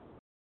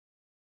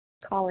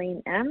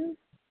 Colleen M.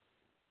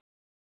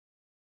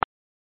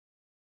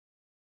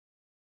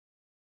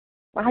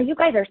 Wow, you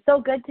guys are so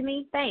good to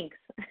me. Thanks.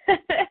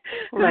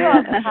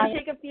 I'll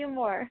take a few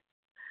more.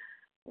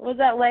 Was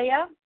that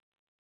Leah? I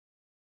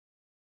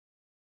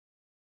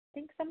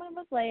think someone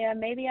was Leah,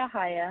 maybe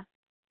Ahaya.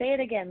 Say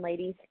it again,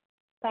 ladies.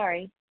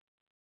 Sorry.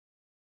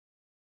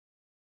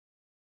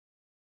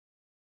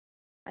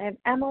 I have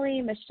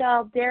Emily,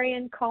 Michelle,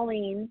 Darian,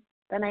 Colleen.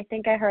 Then I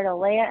think I heard a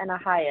Leah and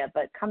Ahaya,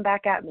 but come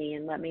back at me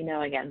and let me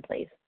know again,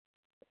 please.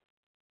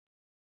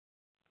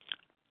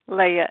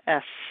 Leah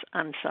S.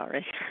 I'm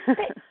sorry.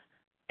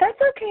 That's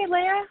okay,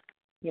 Leah.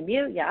 You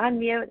mute, you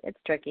unmute. It's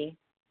tricky.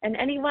 And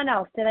anyone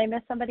else? Did I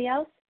miss somebody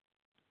else?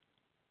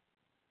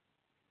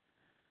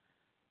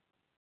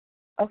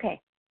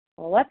 Okay.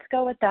 Well, let's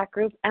go with that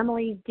group.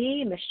 Emily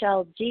D,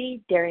 Michelle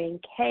G, Darian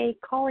K,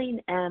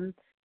 Colleen M,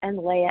 and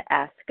Leah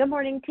S. Good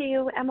morning to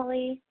you,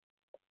 Emily.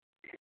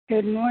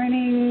 Good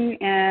morning,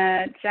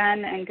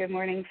 Jen, and good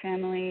morning,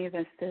 family.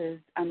 This is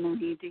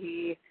Emily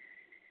D.,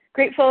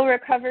 grateful,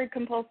 recovered,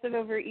 compulsive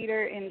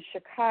overeater in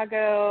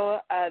Chicago.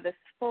 This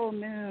full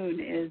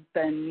moon is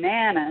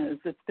bananas.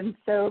 It's been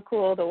so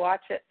cool to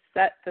watch it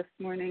set this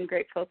morning.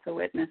 Grateful to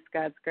witness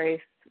God's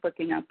grace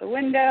looking out the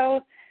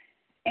window.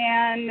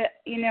 And,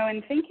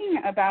 in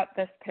thinking about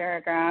this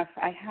paragraph,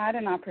 I had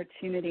an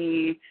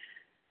opportunity,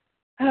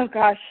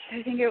 I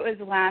think it was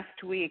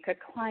last week, a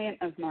client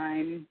of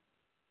mine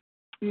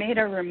made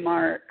a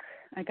remark.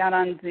 I got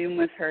on Zoom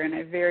with her, and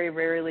I very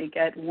rarely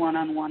get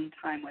one-on-one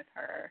time with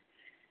her.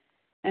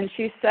 And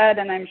she said,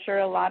 and I'm sure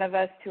a lot of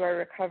us who are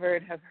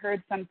recovered have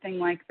heard something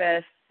like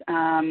this,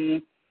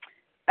 and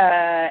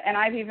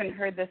I've even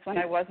heard this when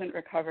I wasn't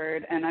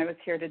recovered and I was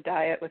here to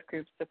diet with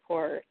group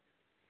support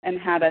and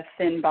had a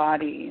thin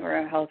body or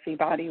a healthy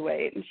body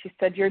weight. And she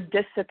said, "You're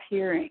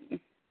disappearing."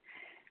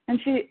 And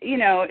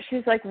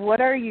she's like,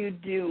 "What are you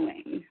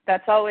doing?"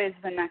 That's always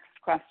the next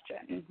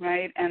question,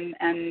 right?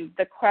 And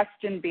the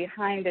question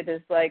behind it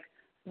is like,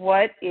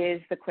 what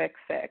is the quick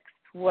fix?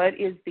 What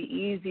is the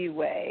easy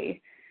way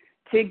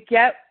to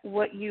get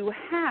what you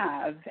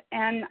have?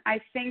 And I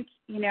think,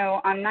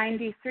 on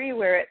 93,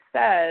 where it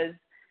says,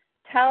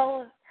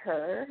 tell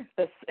her,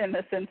 in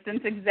this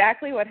instance,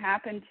 exactly what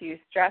happened to you,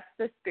 stress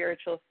the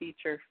spiritual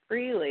feature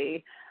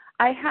freely,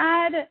 I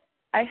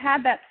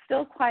had that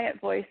still quiet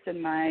voice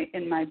in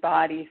my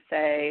body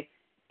say,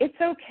 it's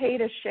okay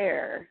to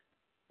share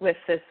with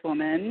this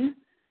woman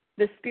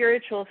the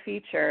spiritual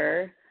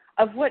feature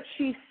of what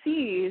she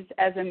sees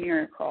as a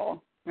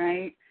miracle,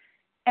 right?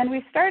 And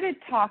we started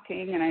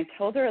talking, and I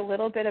told her a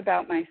little bit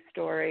about my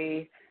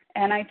story,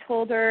 and I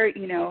told her,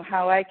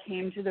 how I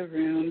came to the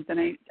rooms,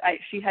 and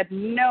she had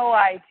no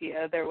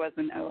idea there was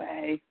an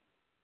OA.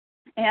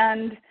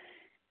 And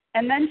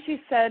then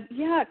she said,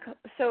 yeah,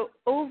 so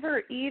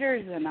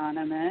Overeaters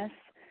Anonymous,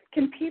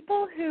 can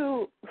people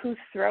who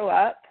throw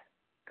up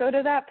go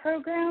to that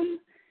program?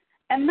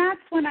 And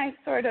that's when I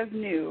sort of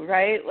knew,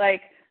 right?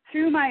 Like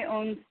through my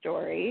own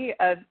story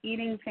of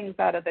eating things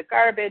out of the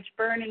garbage,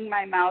 burning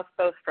my mouth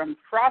both from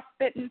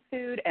frostbitten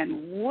food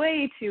and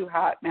way too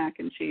hot mac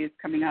and cheese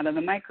coming out of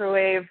the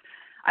microwave.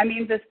 I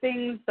mean,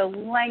 the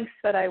lengths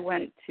that I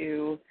went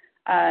to,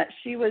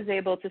 she was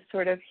able to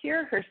sort of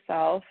hear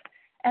herself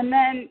and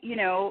then,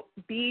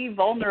 be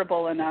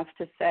vulnerable enough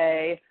to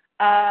say,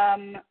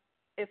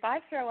 if I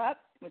throw up,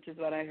 which is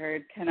what I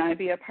heard, can I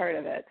be a part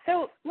of it?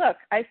 So, look,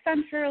 I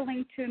sent her a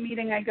link to a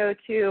meeting I go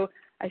to.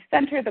 I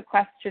sent her the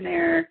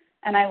questionnaire,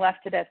 and I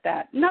left it at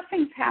that.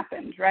 Nothing's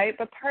happened, right?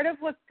 But part of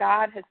what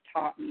God has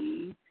taught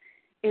me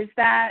is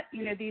that,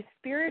 these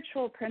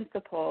spiritual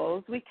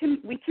principles, we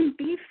can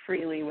be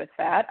freely with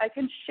that. I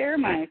can share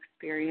my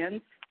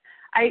experience.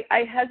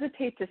 I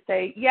hesitate to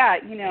say,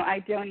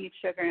 I don't eat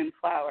sugar and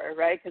flour,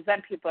 right? Because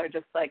then people are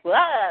just like,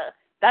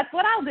 that's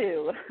what I'll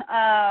do.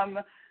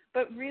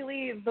 But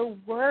really the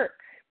work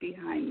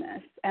behind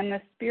this and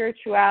the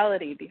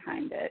spirituality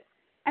behind it.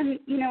 And,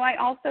 I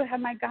also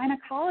had my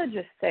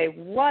gynecologist say,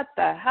 what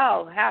the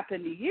hell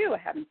happened to you? I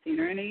haven't seen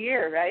her in a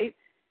year, right?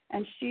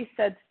 And she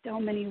said, so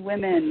many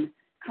women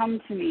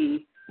come to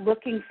me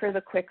looking for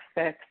the quick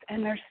fix,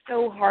 and they're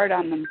so hard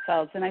on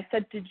themselves. And I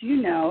said, did you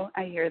know,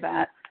 I hear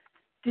that,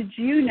 did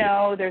you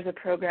know there's a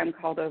program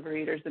called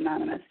Overeaters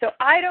Anonymous? So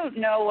I don't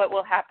know what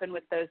will happen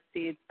with those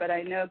seeds, but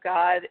I know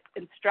God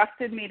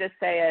instructed me to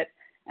say it.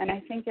 And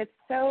I think it's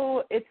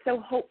so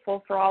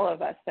hopeful for all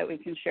of us that we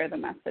can share the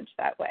message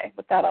that way.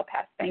 With that, I'll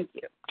pass. Thank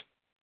you.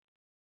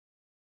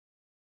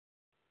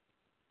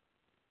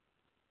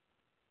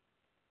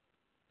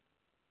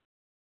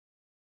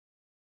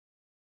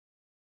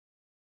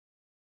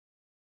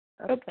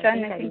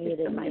 Jen, I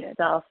muted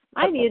myself.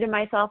 I muted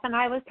myself, and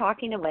I was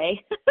talking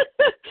away.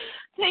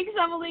 Thanks,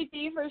 Emily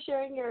D., for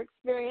sharing your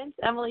experience.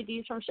 Emily D.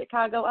 is from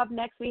Chicago. Up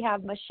next, we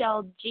have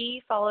Michelle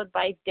G., followed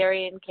by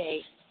Darian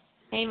K.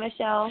 Hey,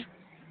 Michelle.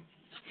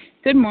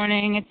 Good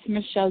morning. It's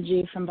Michelle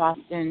G. from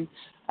Boston,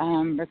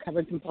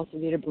 recovered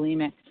compulsive eater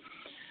bulimic.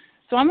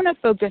 So I'm going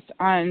to focus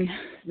on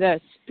the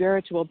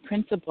spiritual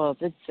principles.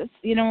 It's just,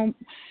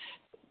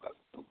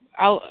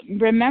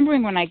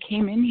 remembering when I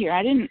came in here,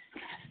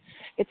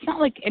 it's not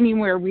like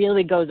anywhere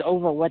really goes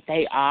over what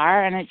they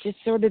are, and it's just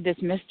sort of this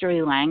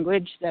mystery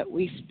language that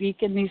we speak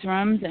in these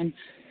rooms. And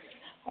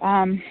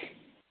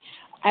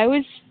I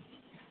was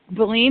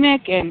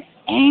bulimic and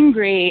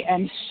angry,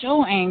 and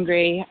so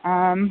angry,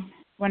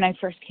 when I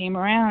first came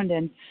around,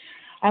 and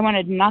I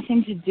wanted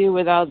nothing to do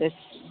with all this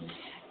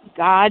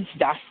God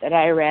stuff that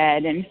I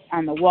read and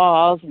on the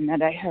walls and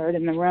that I heard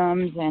in the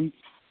rooms, and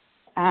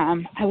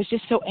I was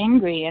just so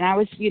angry, and I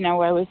was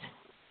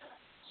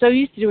so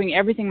used to doing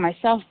everything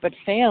myself but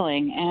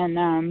failing,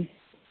 and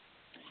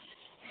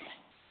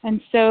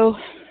so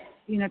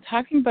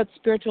talking about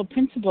spiritual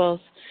principles,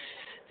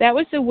 that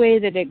was the way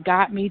that it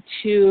got me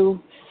to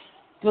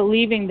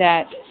believing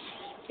that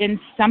in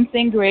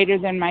something greater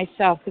than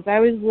myself, because I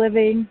was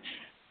living,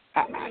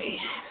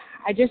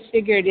 I just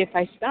figured if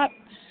I stopped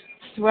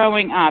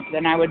throwing up,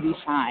 then I would be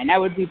fine. I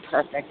would be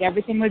perfect.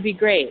 Everything would be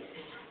great.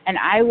 And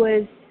I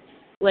was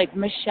like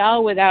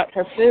Michelle without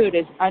her food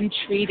is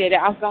untreated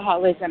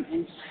alcoholism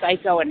and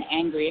psycho and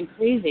angry and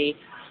crazy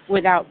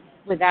without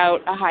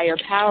a higher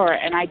power.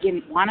 And I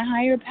didn't want a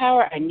higher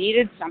power. I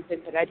needed something,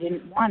 but I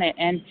didn't want it.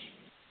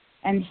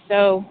 And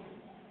so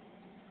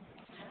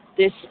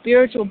this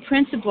spiritual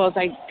principles,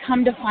 I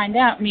come to find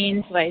out,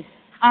 means like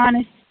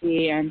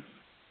honesty and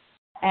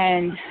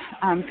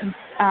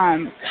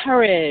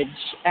courage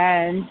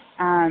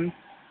and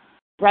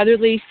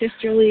brotherly,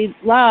 sisterly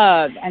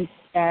love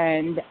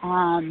and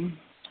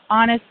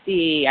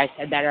honesty. I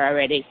said that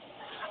already.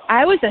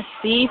 I was a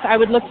thief. I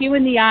would look you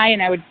in the eye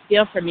and I would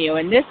steal from you.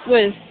 And this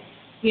was,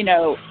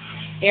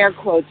 air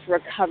quotes,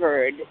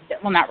 recovered.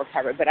 Well, not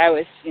recovered, but I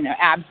was,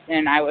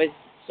 abstinent. I was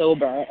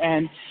sober.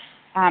 And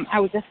I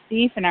was a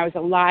thief and I was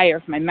a liar.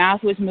 If my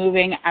mouth was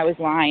moving, I was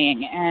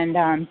lying.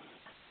 And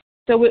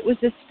so it was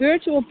the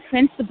spiritual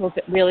principles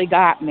that really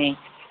got me.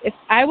 If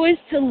I was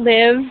to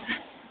live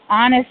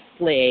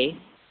honestly,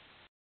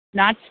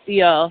 not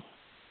steal,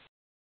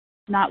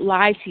 not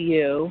lie to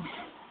you,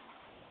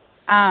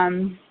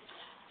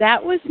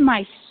 that was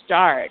my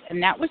start.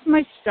 And that was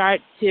my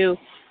start to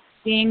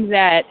seeing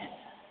that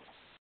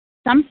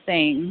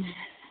something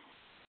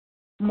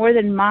more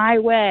than my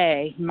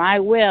way, my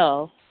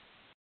will,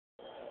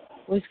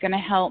 was going to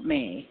help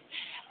me.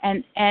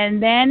 And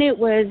then it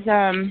was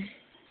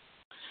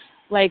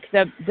like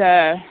the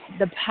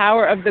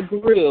power of the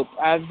group,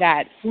 of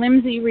that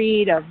flimsy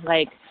reed of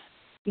like,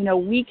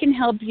 we can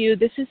help you.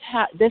 This has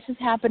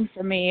happened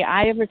for me.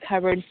 I have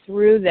recovered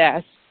through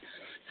this.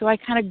 So I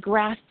kind of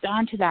grasped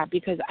onto that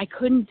because I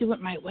couldn't do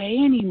it my way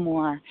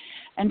anymore.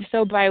 And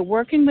so by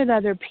working with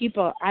other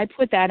people, I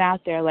put that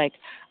out there. Like,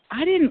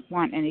 I didn't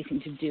want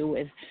anything to do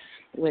with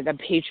a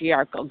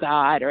patriarchal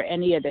God or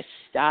any of this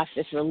stuff,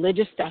 this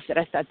religious stuff that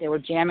I thought they were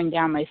jamming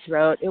down my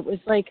throat. It was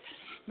like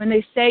when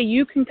they say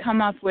you can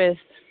come up with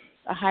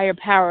a higher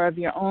power of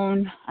your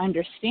own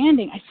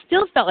understanding, I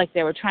still felt like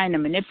they were trying to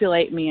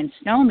manipulate me and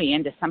snow me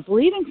into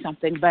believing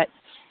something, but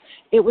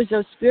it was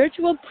those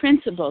spiritual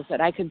principles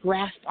that I could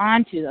grasp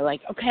onto. They're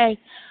like, okay,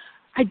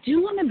 I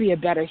do want to be a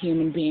better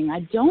human being. I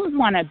don't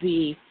want to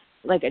be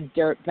like a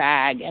dirt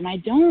bag, and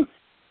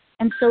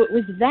so it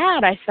was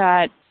that I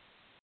thought,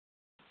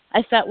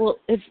 well,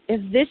 if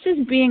this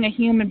is being a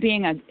human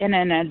being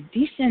and a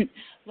decent,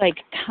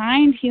 like,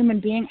 kind human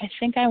being, I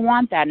think I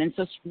want that. And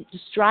so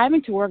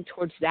striving to work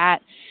towards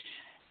that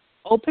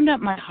opened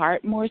up my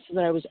heart more so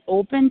that I was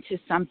open to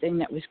something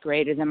that was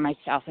greater than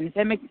myself. And if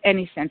that makes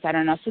any sense, I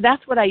don't know. So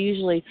that's what I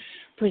usually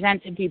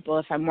present to people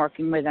if I'm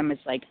working with them.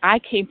 It's like I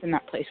came from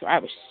that place where I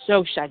was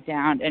so shut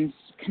down and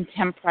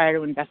contempt prior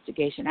to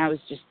investigation. I was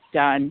just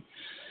done.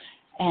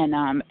 And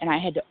I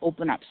had to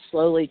open up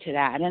slowly to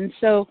that. And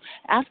so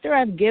after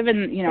I've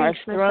given, Thanks,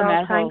 I've thrown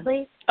Michelle, that whole...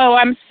 please. Oh,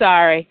 I'm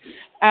sorry.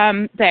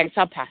 Thanks.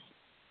 I'll pass.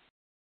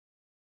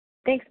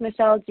 Thanks,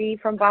 Michelle G.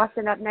 From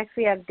Boston. Up next,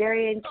 we have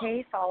Darian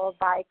K., followed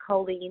by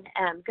Colleen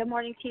M. Good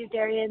morning to you,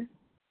 Darian.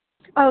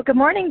 Oh, good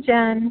morning,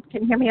 Jen.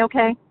 Can you hear me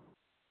okay?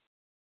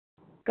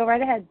 Go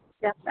right ahead.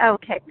 Yes.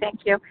 Okay,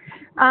 thank you.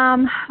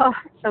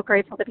 So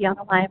grateful to be on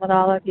the line with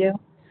all of you.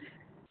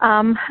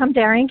 I'm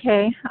Darian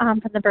K.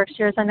 From the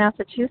Berkshires in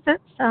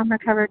Massachusetts,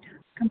 recovered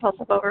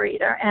compulsive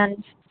overeater.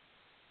 And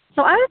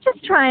so I was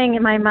just trying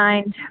in my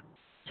mind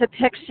to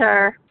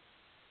picture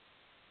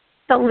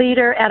the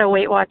leader at a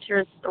Weight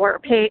Watchers or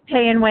pay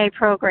and weigh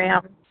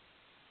program,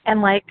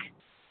 and like,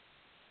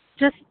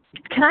 just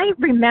can I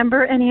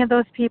remember any of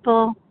those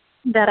people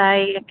that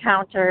I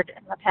encountered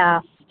in the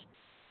past?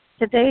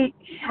 Did they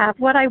have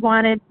what I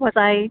wanted? Was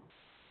I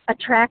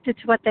attracted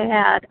to what they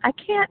had? I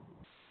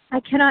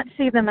cannot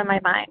see them in my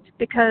mind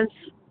because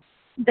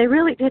they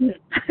really didn't.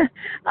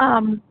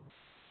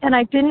 And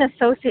I didn't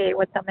associate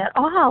with them at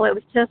all. It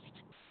was just,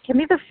 give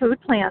me the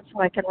food plan so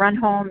I can run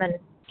home and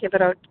give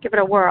it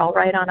a whirl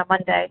right on a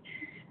Monday.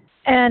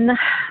 And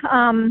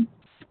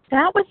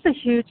that was the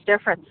huge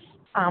difference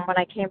when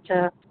I came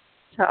to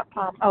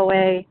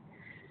OA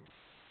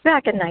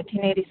back in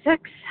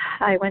 1986.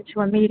 I went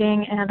to a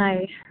meeting and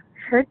I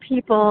heard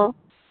people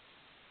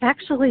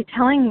actually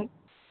telling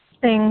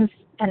things,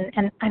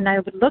 and I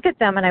would look at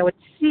them and I would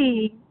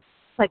see,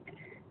 like,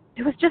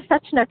 it was just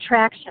such an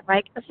attraction,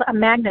 right? It's a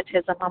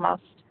magnetism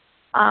almost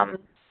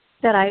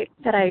that I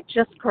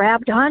just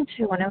grabbed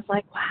onto, and I was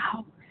like,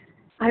 wow,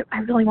 I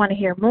really want to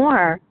hear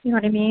more. You know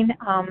what I mean?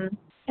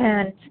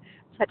 And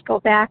so I'd go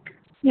back,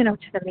 to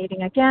the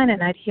meeting again,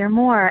 and I'd hear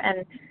more,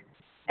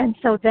 and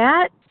so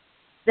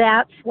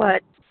that's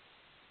what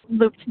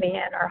looped me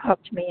in or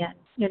hooked me in.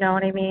 You know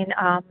what I mean?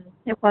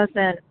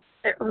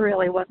 It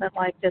really wasn't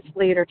like this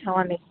leader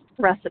telling me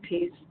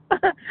recipes,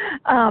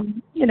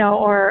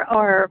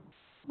 or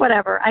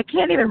whatever. I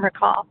can't even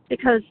recall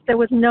because there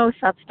was no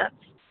substance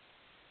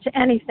to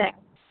anything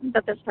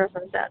that this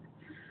person said.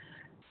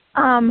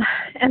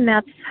 And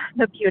that's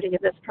the beauty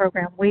of this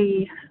program.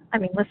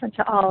 Listen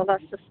to all of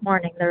us this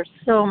morning. There's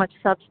so much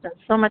substance,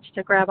 so much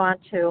to grab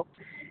onto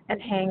and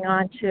hang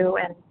on to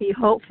and be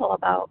hopeful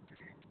about,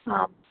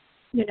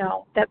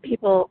 that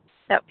people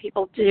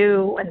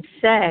do and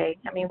say.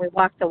 We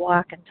walk the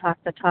walk and talk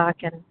the talk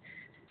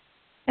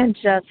and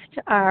just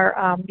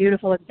are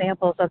beautiful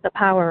examples of the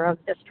power of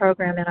this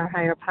program and our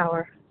higher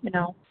power.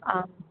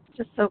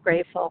 Just so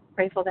grateful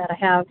that I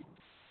have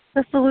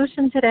the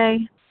solution today,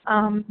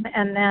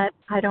 and that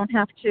I don't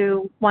have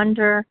to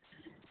wonder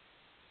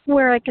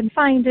where I can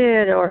find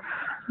it or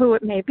who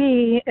it may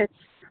be. It's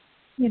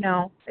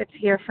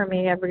here for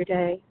me every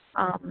day,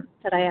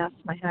 that I ask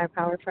my higher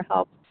power for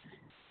help,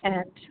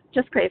 and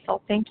just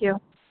grateful. Thank you.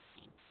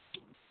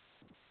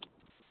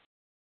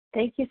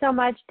 Thank you so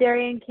much,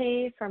 Darian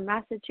K. from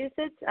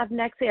Massachusetts. Up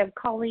next, we have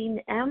Colleen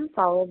M.,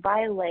 followed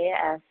by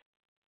Leah S.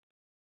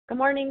 Good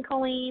morning,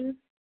 Colleen.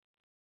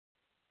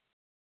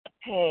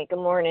 Hey, good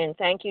morning.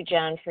 Thank you,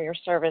 Jen, for your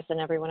service and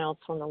everyone else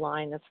on the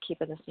line that's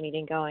keeping this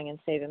meeting going and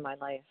saving my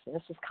life. And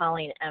this is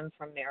Colleen M.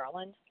 from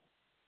Maryland.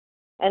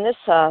 And this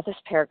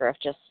paragraph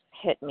just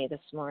hit me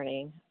this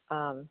morning.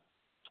 I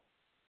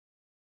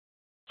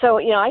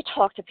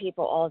talk to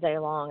people all day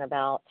long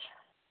about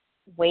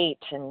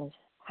weight and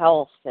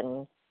health,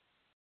 and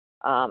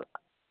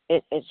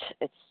it's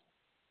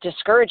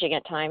discouraging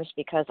at times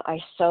because I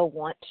so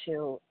want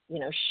to,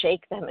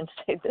 shake them and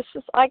say,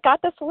 I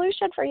got the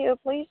solution for you.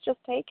 Please just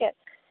take it.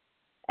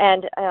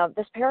 And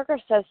this paragraph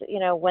says,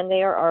 when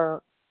they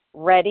are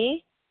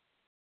ready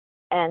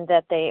and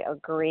that they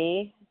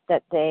agree,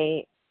 that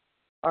they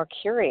are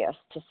curious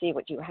to see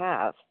what you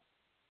have.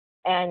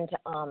 And,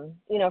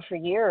 for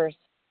years,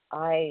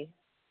 I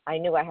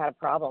knew I had a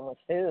problem with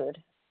food.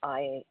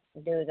 I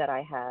knew that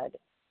I had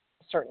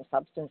certain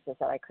substances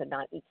that I could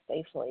not eat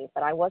safely,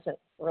 but I wasn't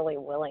really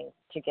willing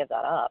to give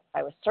that up.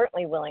 I was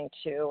certainly willing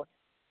to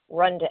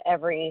run to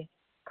every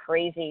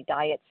crazy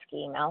diet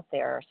scheme out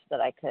there so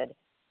that I could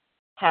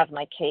have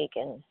my cake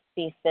and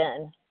be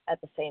thin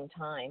at the same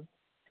time.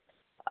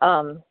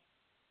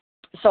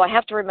 So I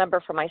have to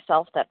remember for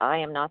myself that I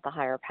am not the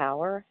higher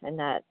power, and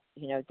that,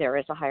 there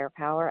is a higher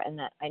power, and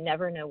that I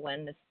never know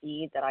when the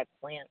seed that I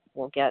plant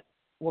will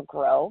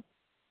grow.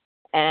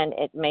 And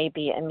it may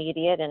be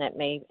immediate and it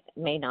may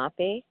not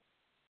be,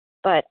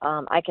 but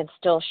I can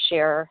still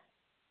share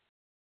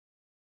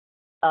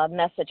a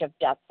message of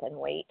depth and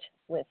weight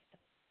with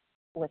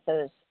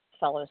those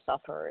fellow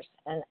sufferers.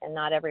 And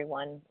not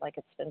everyone, like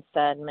it's been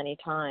said many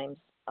times,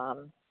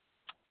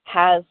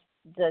 has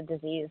the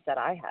disease that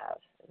I have,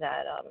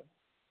 that,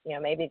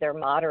 maybe they're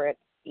moderate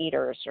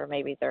eaters or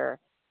maybe they're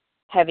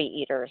heavy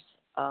eaters.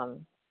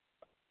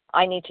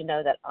 I need to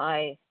know that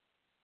I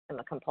am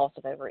a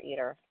compulsive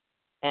overeater,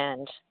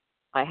 and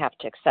I have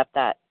to accept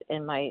that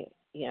in my,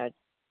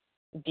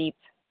 deep,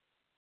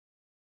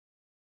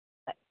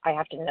 I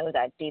have to know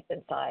that deep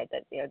inside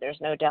that,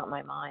 there's no doubt in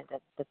my mind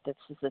that this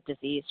is a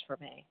disease for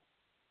me.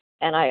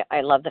 And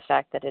I love the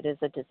fact that it is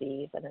a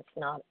disease and it's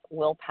not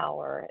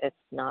willpower. It's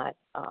not,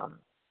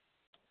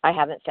 I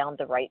haven't found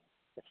the right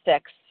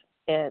fix.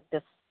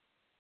 This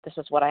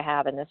is what I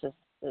have, and this is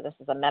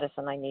a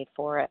medicine I need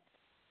for it.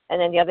 And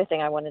then the other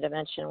thing I wanted to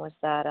mention was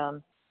that,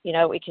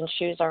 we can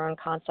choose our own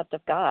concept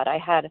of God. I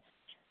had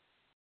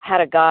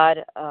a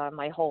God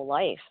my whole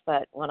life,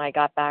 but when I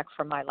got back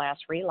from my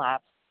last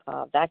relapse,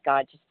 that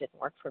God just didn't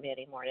work for me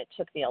anymore. And it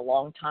took me a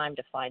long time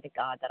to find a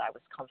God that I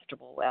was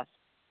comfortable with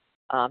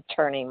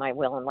turning my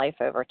will and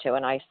life over to.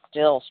 And I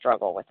still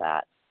struggle with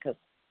that because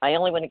I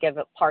only want to give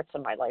parts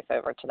of my life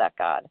over to that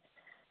God.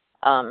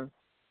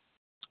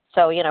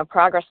 So,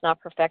 progress, not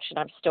perfection.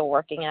 I'm still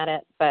working at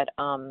it, but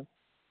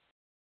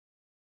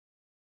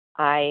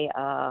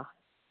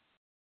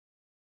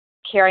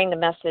carrying the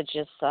message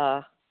is,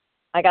 I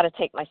got to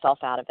take myself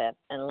out of it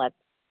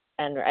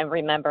and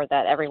remember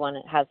that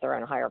everyone has their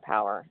own higher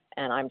power,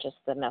 and I'm just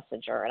the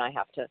messenger, and I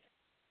have to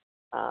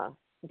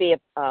be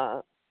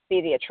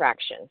the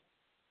attraction.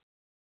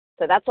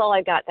 So that's all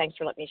I've got. Thanks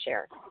for letting me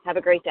share. Have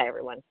a great day,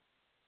 everyone.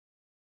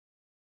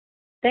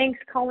 Thanks,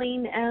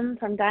 Colleen M.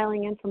 from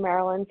dialing in from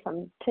Maryland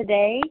from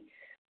today.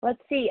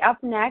 Let's see.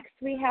 Up next,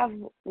 we have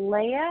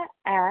Leah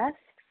S.,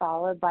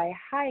 followed by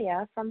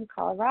Haya from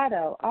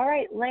Colorado. All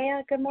right,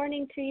 Leah, good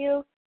morning to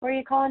you. Where are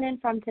you calling in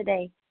from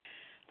today?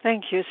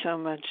 Thank you so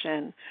much,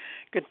 and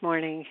good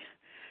morning.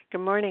 Good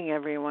morning,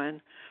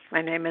 everyone.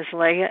 My name is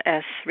Leah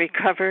S.,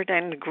 recovered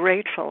and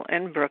grateful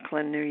in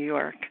Brooklyn, New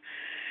York.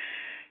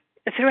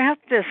 Throughout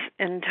this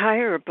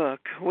entire book,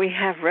 we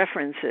have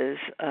references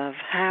of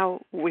how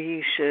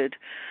we should,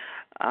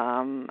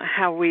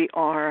 how we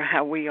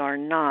are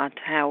not,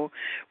 how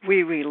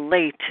we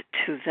relate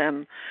to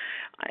them.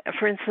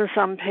 for instance,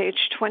 on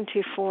page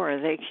 24,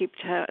 they keep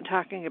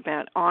talking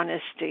about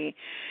honesty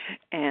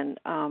and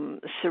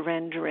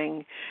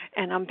surrendering.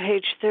 And on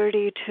page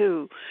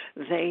 32,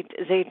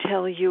 they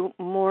tell you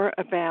more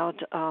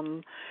about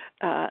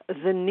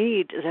the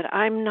need that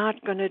I'm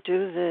not going to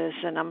do this,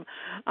 and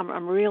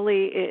I'm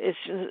really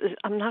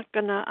I'm not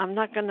gonna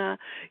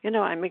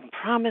I make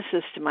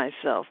promises to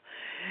myself,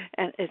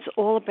 and it's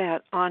all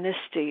about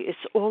honesty.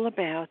 It's all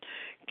about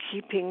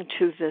keeping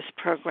to this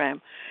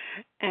program.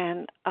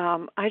 And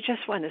I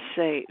just want to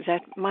say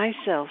that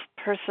myself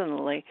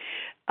personally,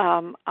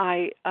 there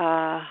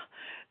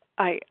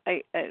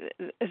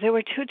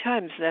were 2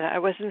 times that I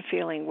wasn't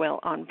feeling well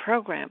on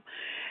program.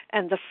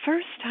 And the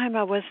first time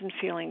I wasn't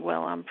feeling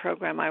well on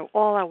program,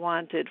 all I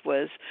wanted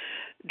was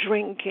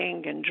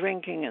drinking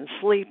and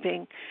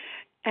sleeping.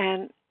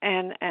 And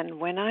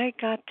when I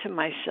got to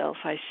myself,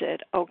 I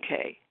said,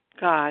 okay,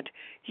 God,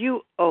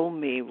 you owe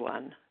me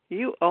one.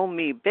 You owe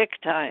me big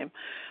time.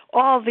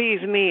 All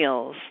these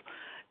meals.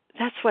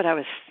 That's what I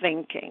was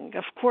thinking.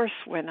 Of course,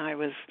 when I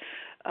was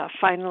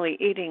finally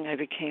eating, I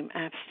became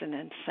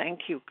abstinent.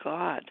 Thank you,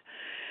 God.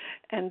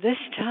 And this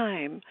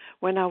time,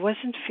 when I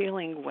wasn't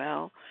feeling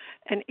well,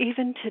 and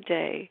even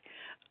today,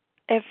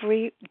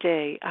 every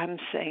day I'm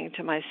saying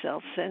to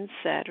myself since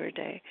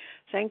Saturday,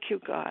 thank you,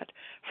 God,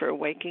 for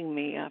waking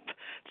me up.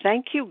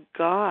 Thank you,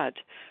 God,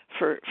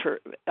 for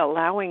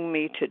allowing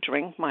me to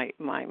drink my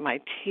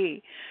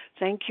tea.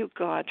 Thank you,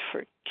 God,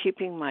 for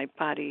keeping my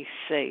body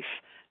safe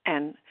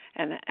and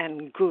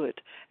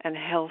good and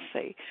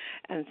healthy.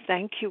 And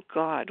thank you,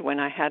 God, when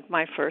I had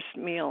my first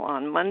meal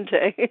on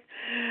Monday.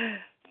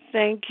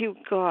 Thank you,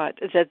 God,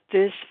 that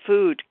this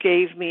food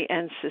gave me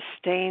and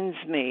sustains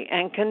me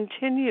and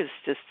continues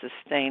to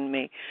sustain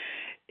me.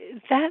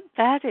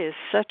 That is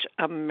such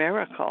a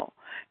miracle.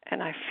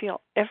 And I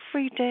feel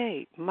every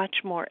day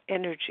much more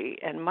energy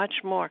and much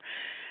more.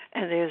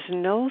 And there's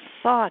no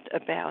thought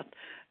about,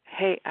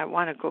 hey, I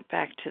want to go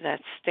back to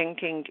that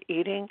stinking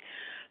eating.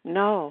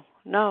 No,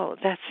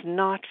 that's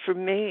not for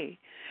me.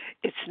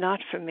 It's not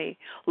for me.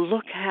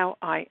 Look how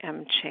I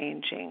am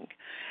changing.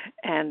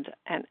 And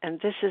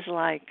this is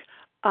like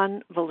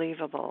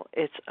unbelievable.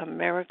 It's a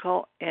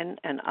miracle in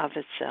and of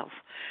itself.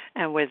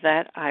 And with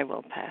that, I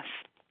will pass.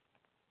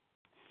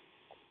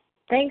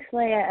 Thanks,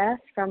 Leah S.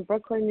 from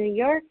Brooklyn, New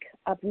York.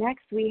 Up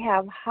next, we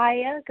have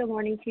Haya. Good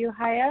morning to you,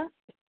 Haya.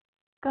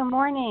 Good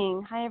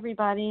morning. Hi,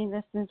 everybody.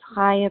 This is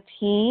Haya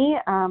P.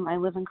 I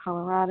live in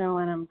Colorado,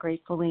 and I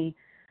gratefully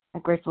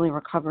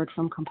recovered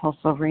from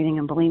compulsive overeating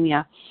and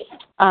bulimia.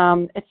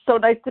 It's so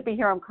nice to be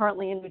here. I'm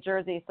currently in New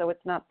Jersey, so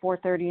it's not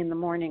 4:30 in the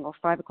morning or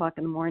 5 o'clock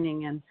in the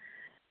morning, and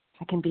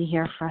I can be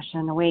here fresh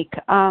and awake.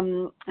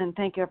 And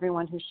thank you,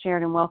 everyone who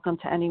shared, and welcome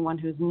to anyone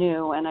who's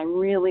new. And I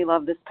really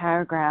love this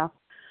paragraph.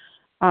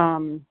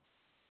 I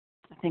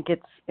think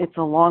it's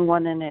a long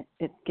one, and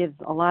it gives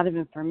a lot of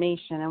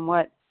information. And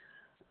what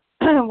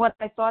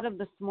I thought of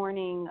this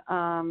morning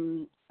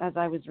as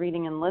I was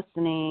reading and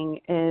listening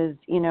is,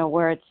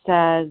 where it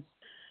says,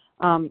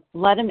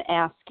 let him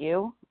ask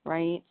you,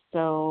 right?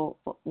 So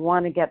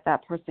want to get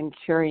that person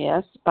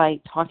curious by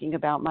talking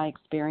about my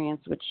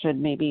experience, which should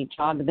maybe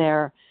jog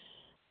their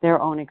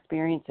own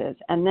experiences.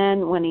 And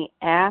then when he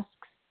asks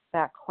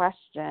that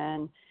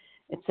question,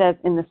 it says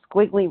in the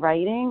squiggly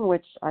writing,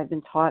 which I've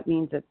been taught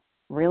means it's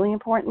really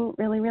important,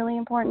 really, really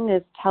important,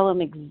 is tell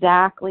him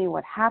exactly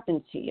what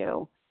happened to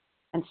you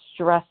and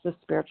stress the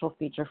spiritual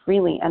feature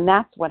freely. And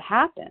that's what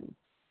happened.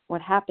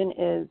 What happened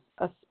is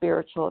a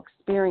spiritual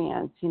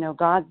experience.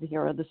 God's the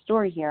hero of the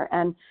story here.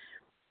 And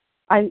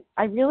I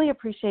really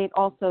appreciate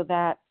also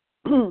that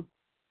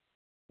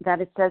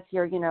that it says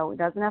here, it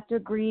doesn't have to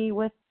agree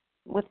with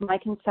my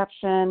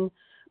conception,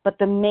 but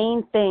the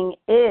main thing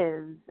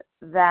is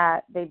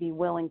that they be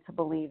willing to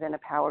believe in a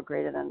power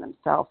greater than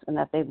themselves and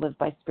that they live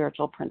by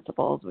spiritual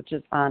principles, which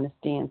is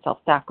honesty and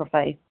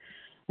self-sacrifice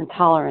and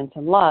tolerance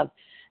and love.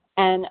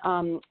 And,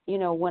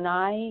 when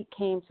I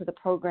came to the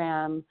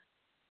program,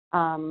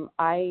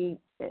 it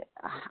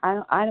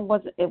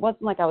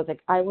wasn't like I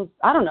was,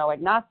 I don't know,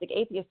 agnostic,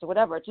 atheist or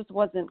whatever. It just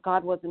wasn't,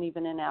 God wasn't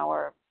even in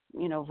our,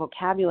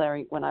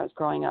 vocabulary when I was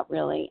growing up,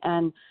 really.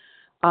 And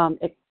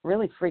it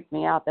really freaked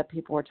me out that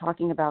people were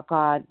talking about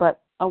God.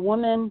 But a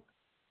woman,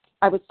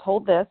 I was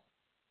told this,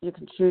 you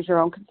can choose your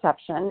own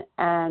conception.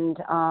 And,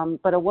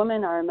 but a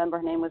woman, I remember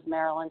her name was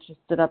Marilyn, she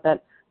stood up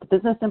at the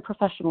Business and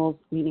Professionals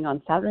meeting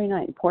on Saturday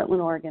night in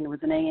Portland, Oregon. It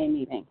was an AA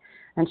meeting.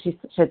 And she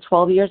had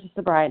 12 years of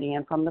sobriety.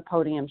 And from the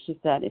podium, she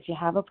said, if you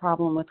have a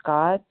problem with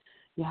God,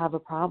 you have a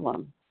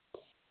problem.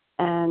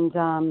 And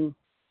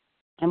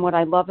what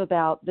I love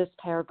about this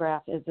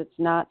paragraph is it's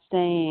not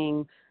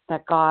saying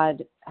that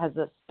God has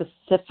a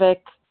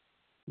specific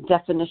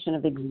definition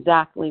of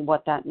exactly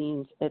what that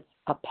means. It's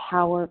a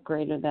power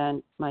greater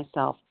than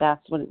myself.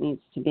 That's what it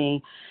needs to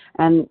be.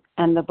 And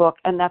the book,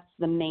 and that's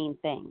the main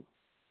thing.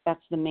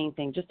 That's the main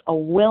thing, just a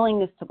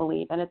willingness to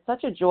believe. And it's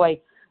such a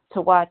joy to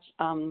watch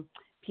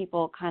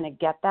people kind of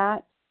get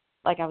that.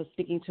 Like I was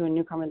speaking to a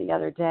newcomer the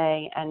other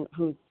day and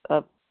who's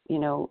a,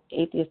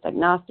 atheist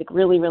agnostic,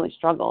 really, really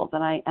struggles.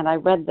 And I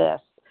read this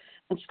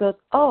And she goes,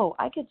 oh,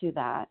 I could do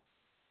that.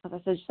 As I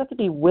said, you just have to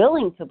be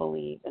willing to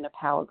believe in a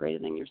power greater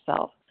than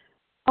yourself.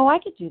 Oh, I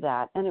could do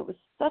that. And it was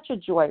such a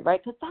joy,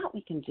 right? Because that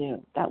we can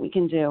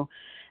do.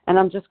 And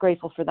I'm just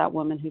grateful for that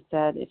woman who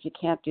said, if you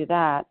can't do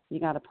that, you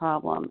got a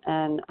problem.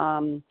 And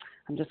I'm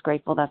just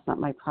grateful that's not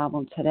my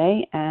problem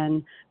today,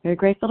 and very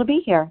grateful to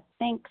be here.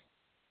 Thanks.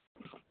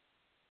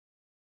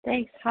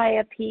 Thanks,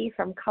 Haya P.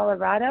 from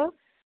Colorado.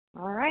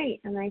 All right,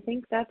 and I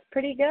think that's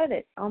pretty good.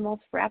 It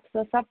almost wraps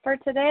us up for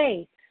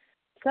today.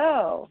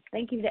 So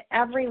thank you to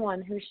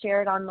everyone who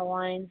shared on the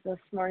lines this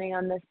morning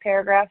on this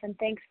paragraph, and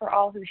thanks for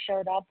all who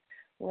showed up,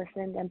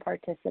 listened, and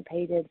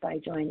participated by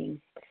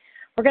joining.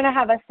 We're going to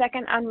have a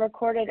second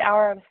unrecorded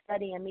hour of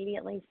study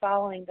immediately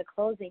following the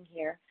closing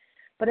here.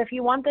 But if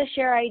you want the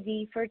share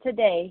ID for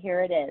today,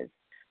 here it is.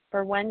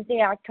 For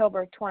Wednesday,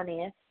 October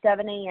 20th,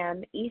 7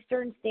 a.m.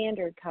 Eastern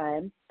Standard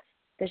Time,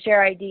 the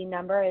share ID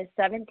number is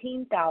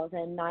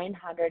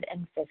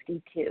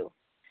 17,952.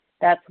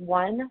 That's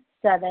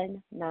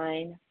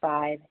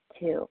 17952.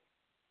 So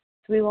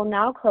we will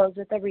now close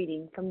with a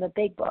reading from the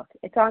Big Book.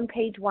 It's on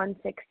page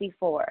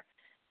 164.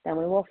 Then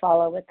we will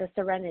follow with the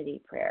Serenity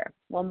Prayer.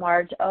 Will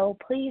Marge O.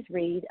 please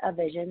read A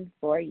Vision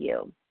for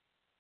You?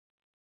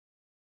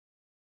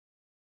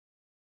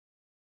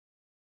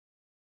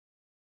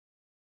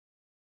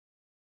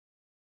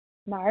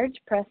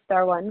 Marge, press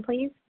star 1,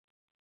 please.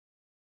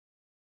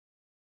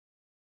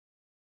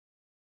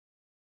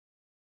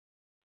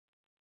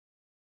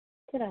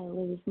 Did I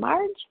lose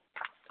Marge?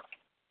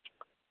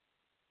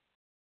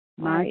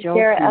 Marge, right,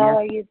 Sarah L.,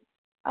 are you?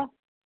 Oh,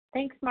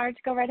 thanks, Marge.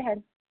 Go right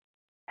ahead.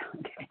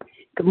 Okay.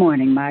 Good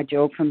morning, Marge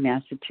O. from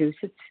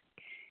Massachusetts.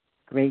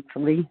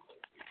 Gratefully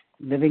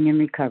living in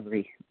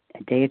recovery,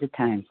 a day at a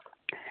time.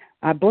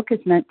 Our book is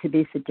meant to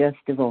be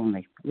suggestive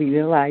only. We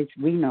realize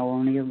we know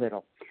only a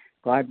little.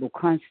 God will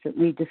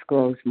constantly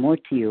disclose more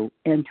to you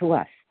and to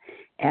us.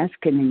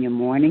 Ask Him in your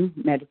morning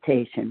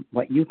meditation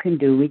what you can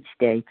do each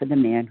day for the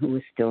man who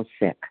is still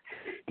sick.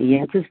 The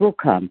answers will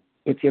come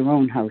if your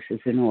own house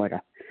is in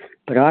order.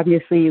 But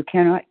obviously you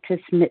cannot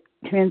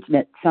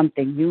transmit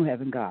something you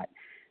haven't got.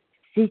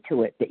 See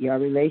to it that your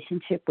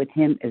relationship with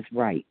Him is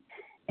right,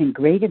 and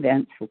great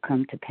events will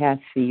come to pass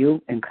for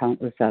you and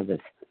countless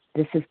others.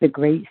 This is the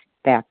great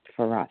fact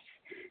for us.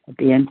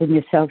 Abandon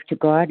yourself to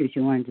God as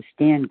you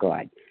understand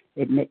God.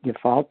 Admit your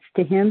faults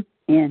to Him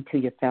and to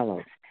your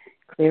fellows.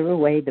 Clear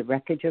away the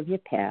wreckage of your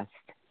past.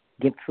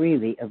 Give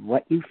freely of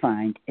what you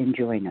find and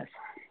join us.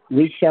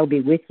 We shall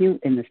be with you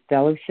in the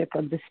fellowship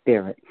of the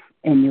Spirit,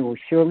 and you will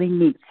surely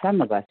meet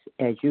some of us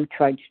as you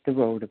trudge the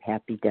road of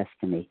happy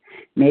destiny.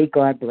 May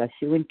God bless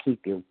you and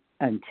keep you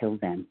until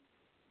then.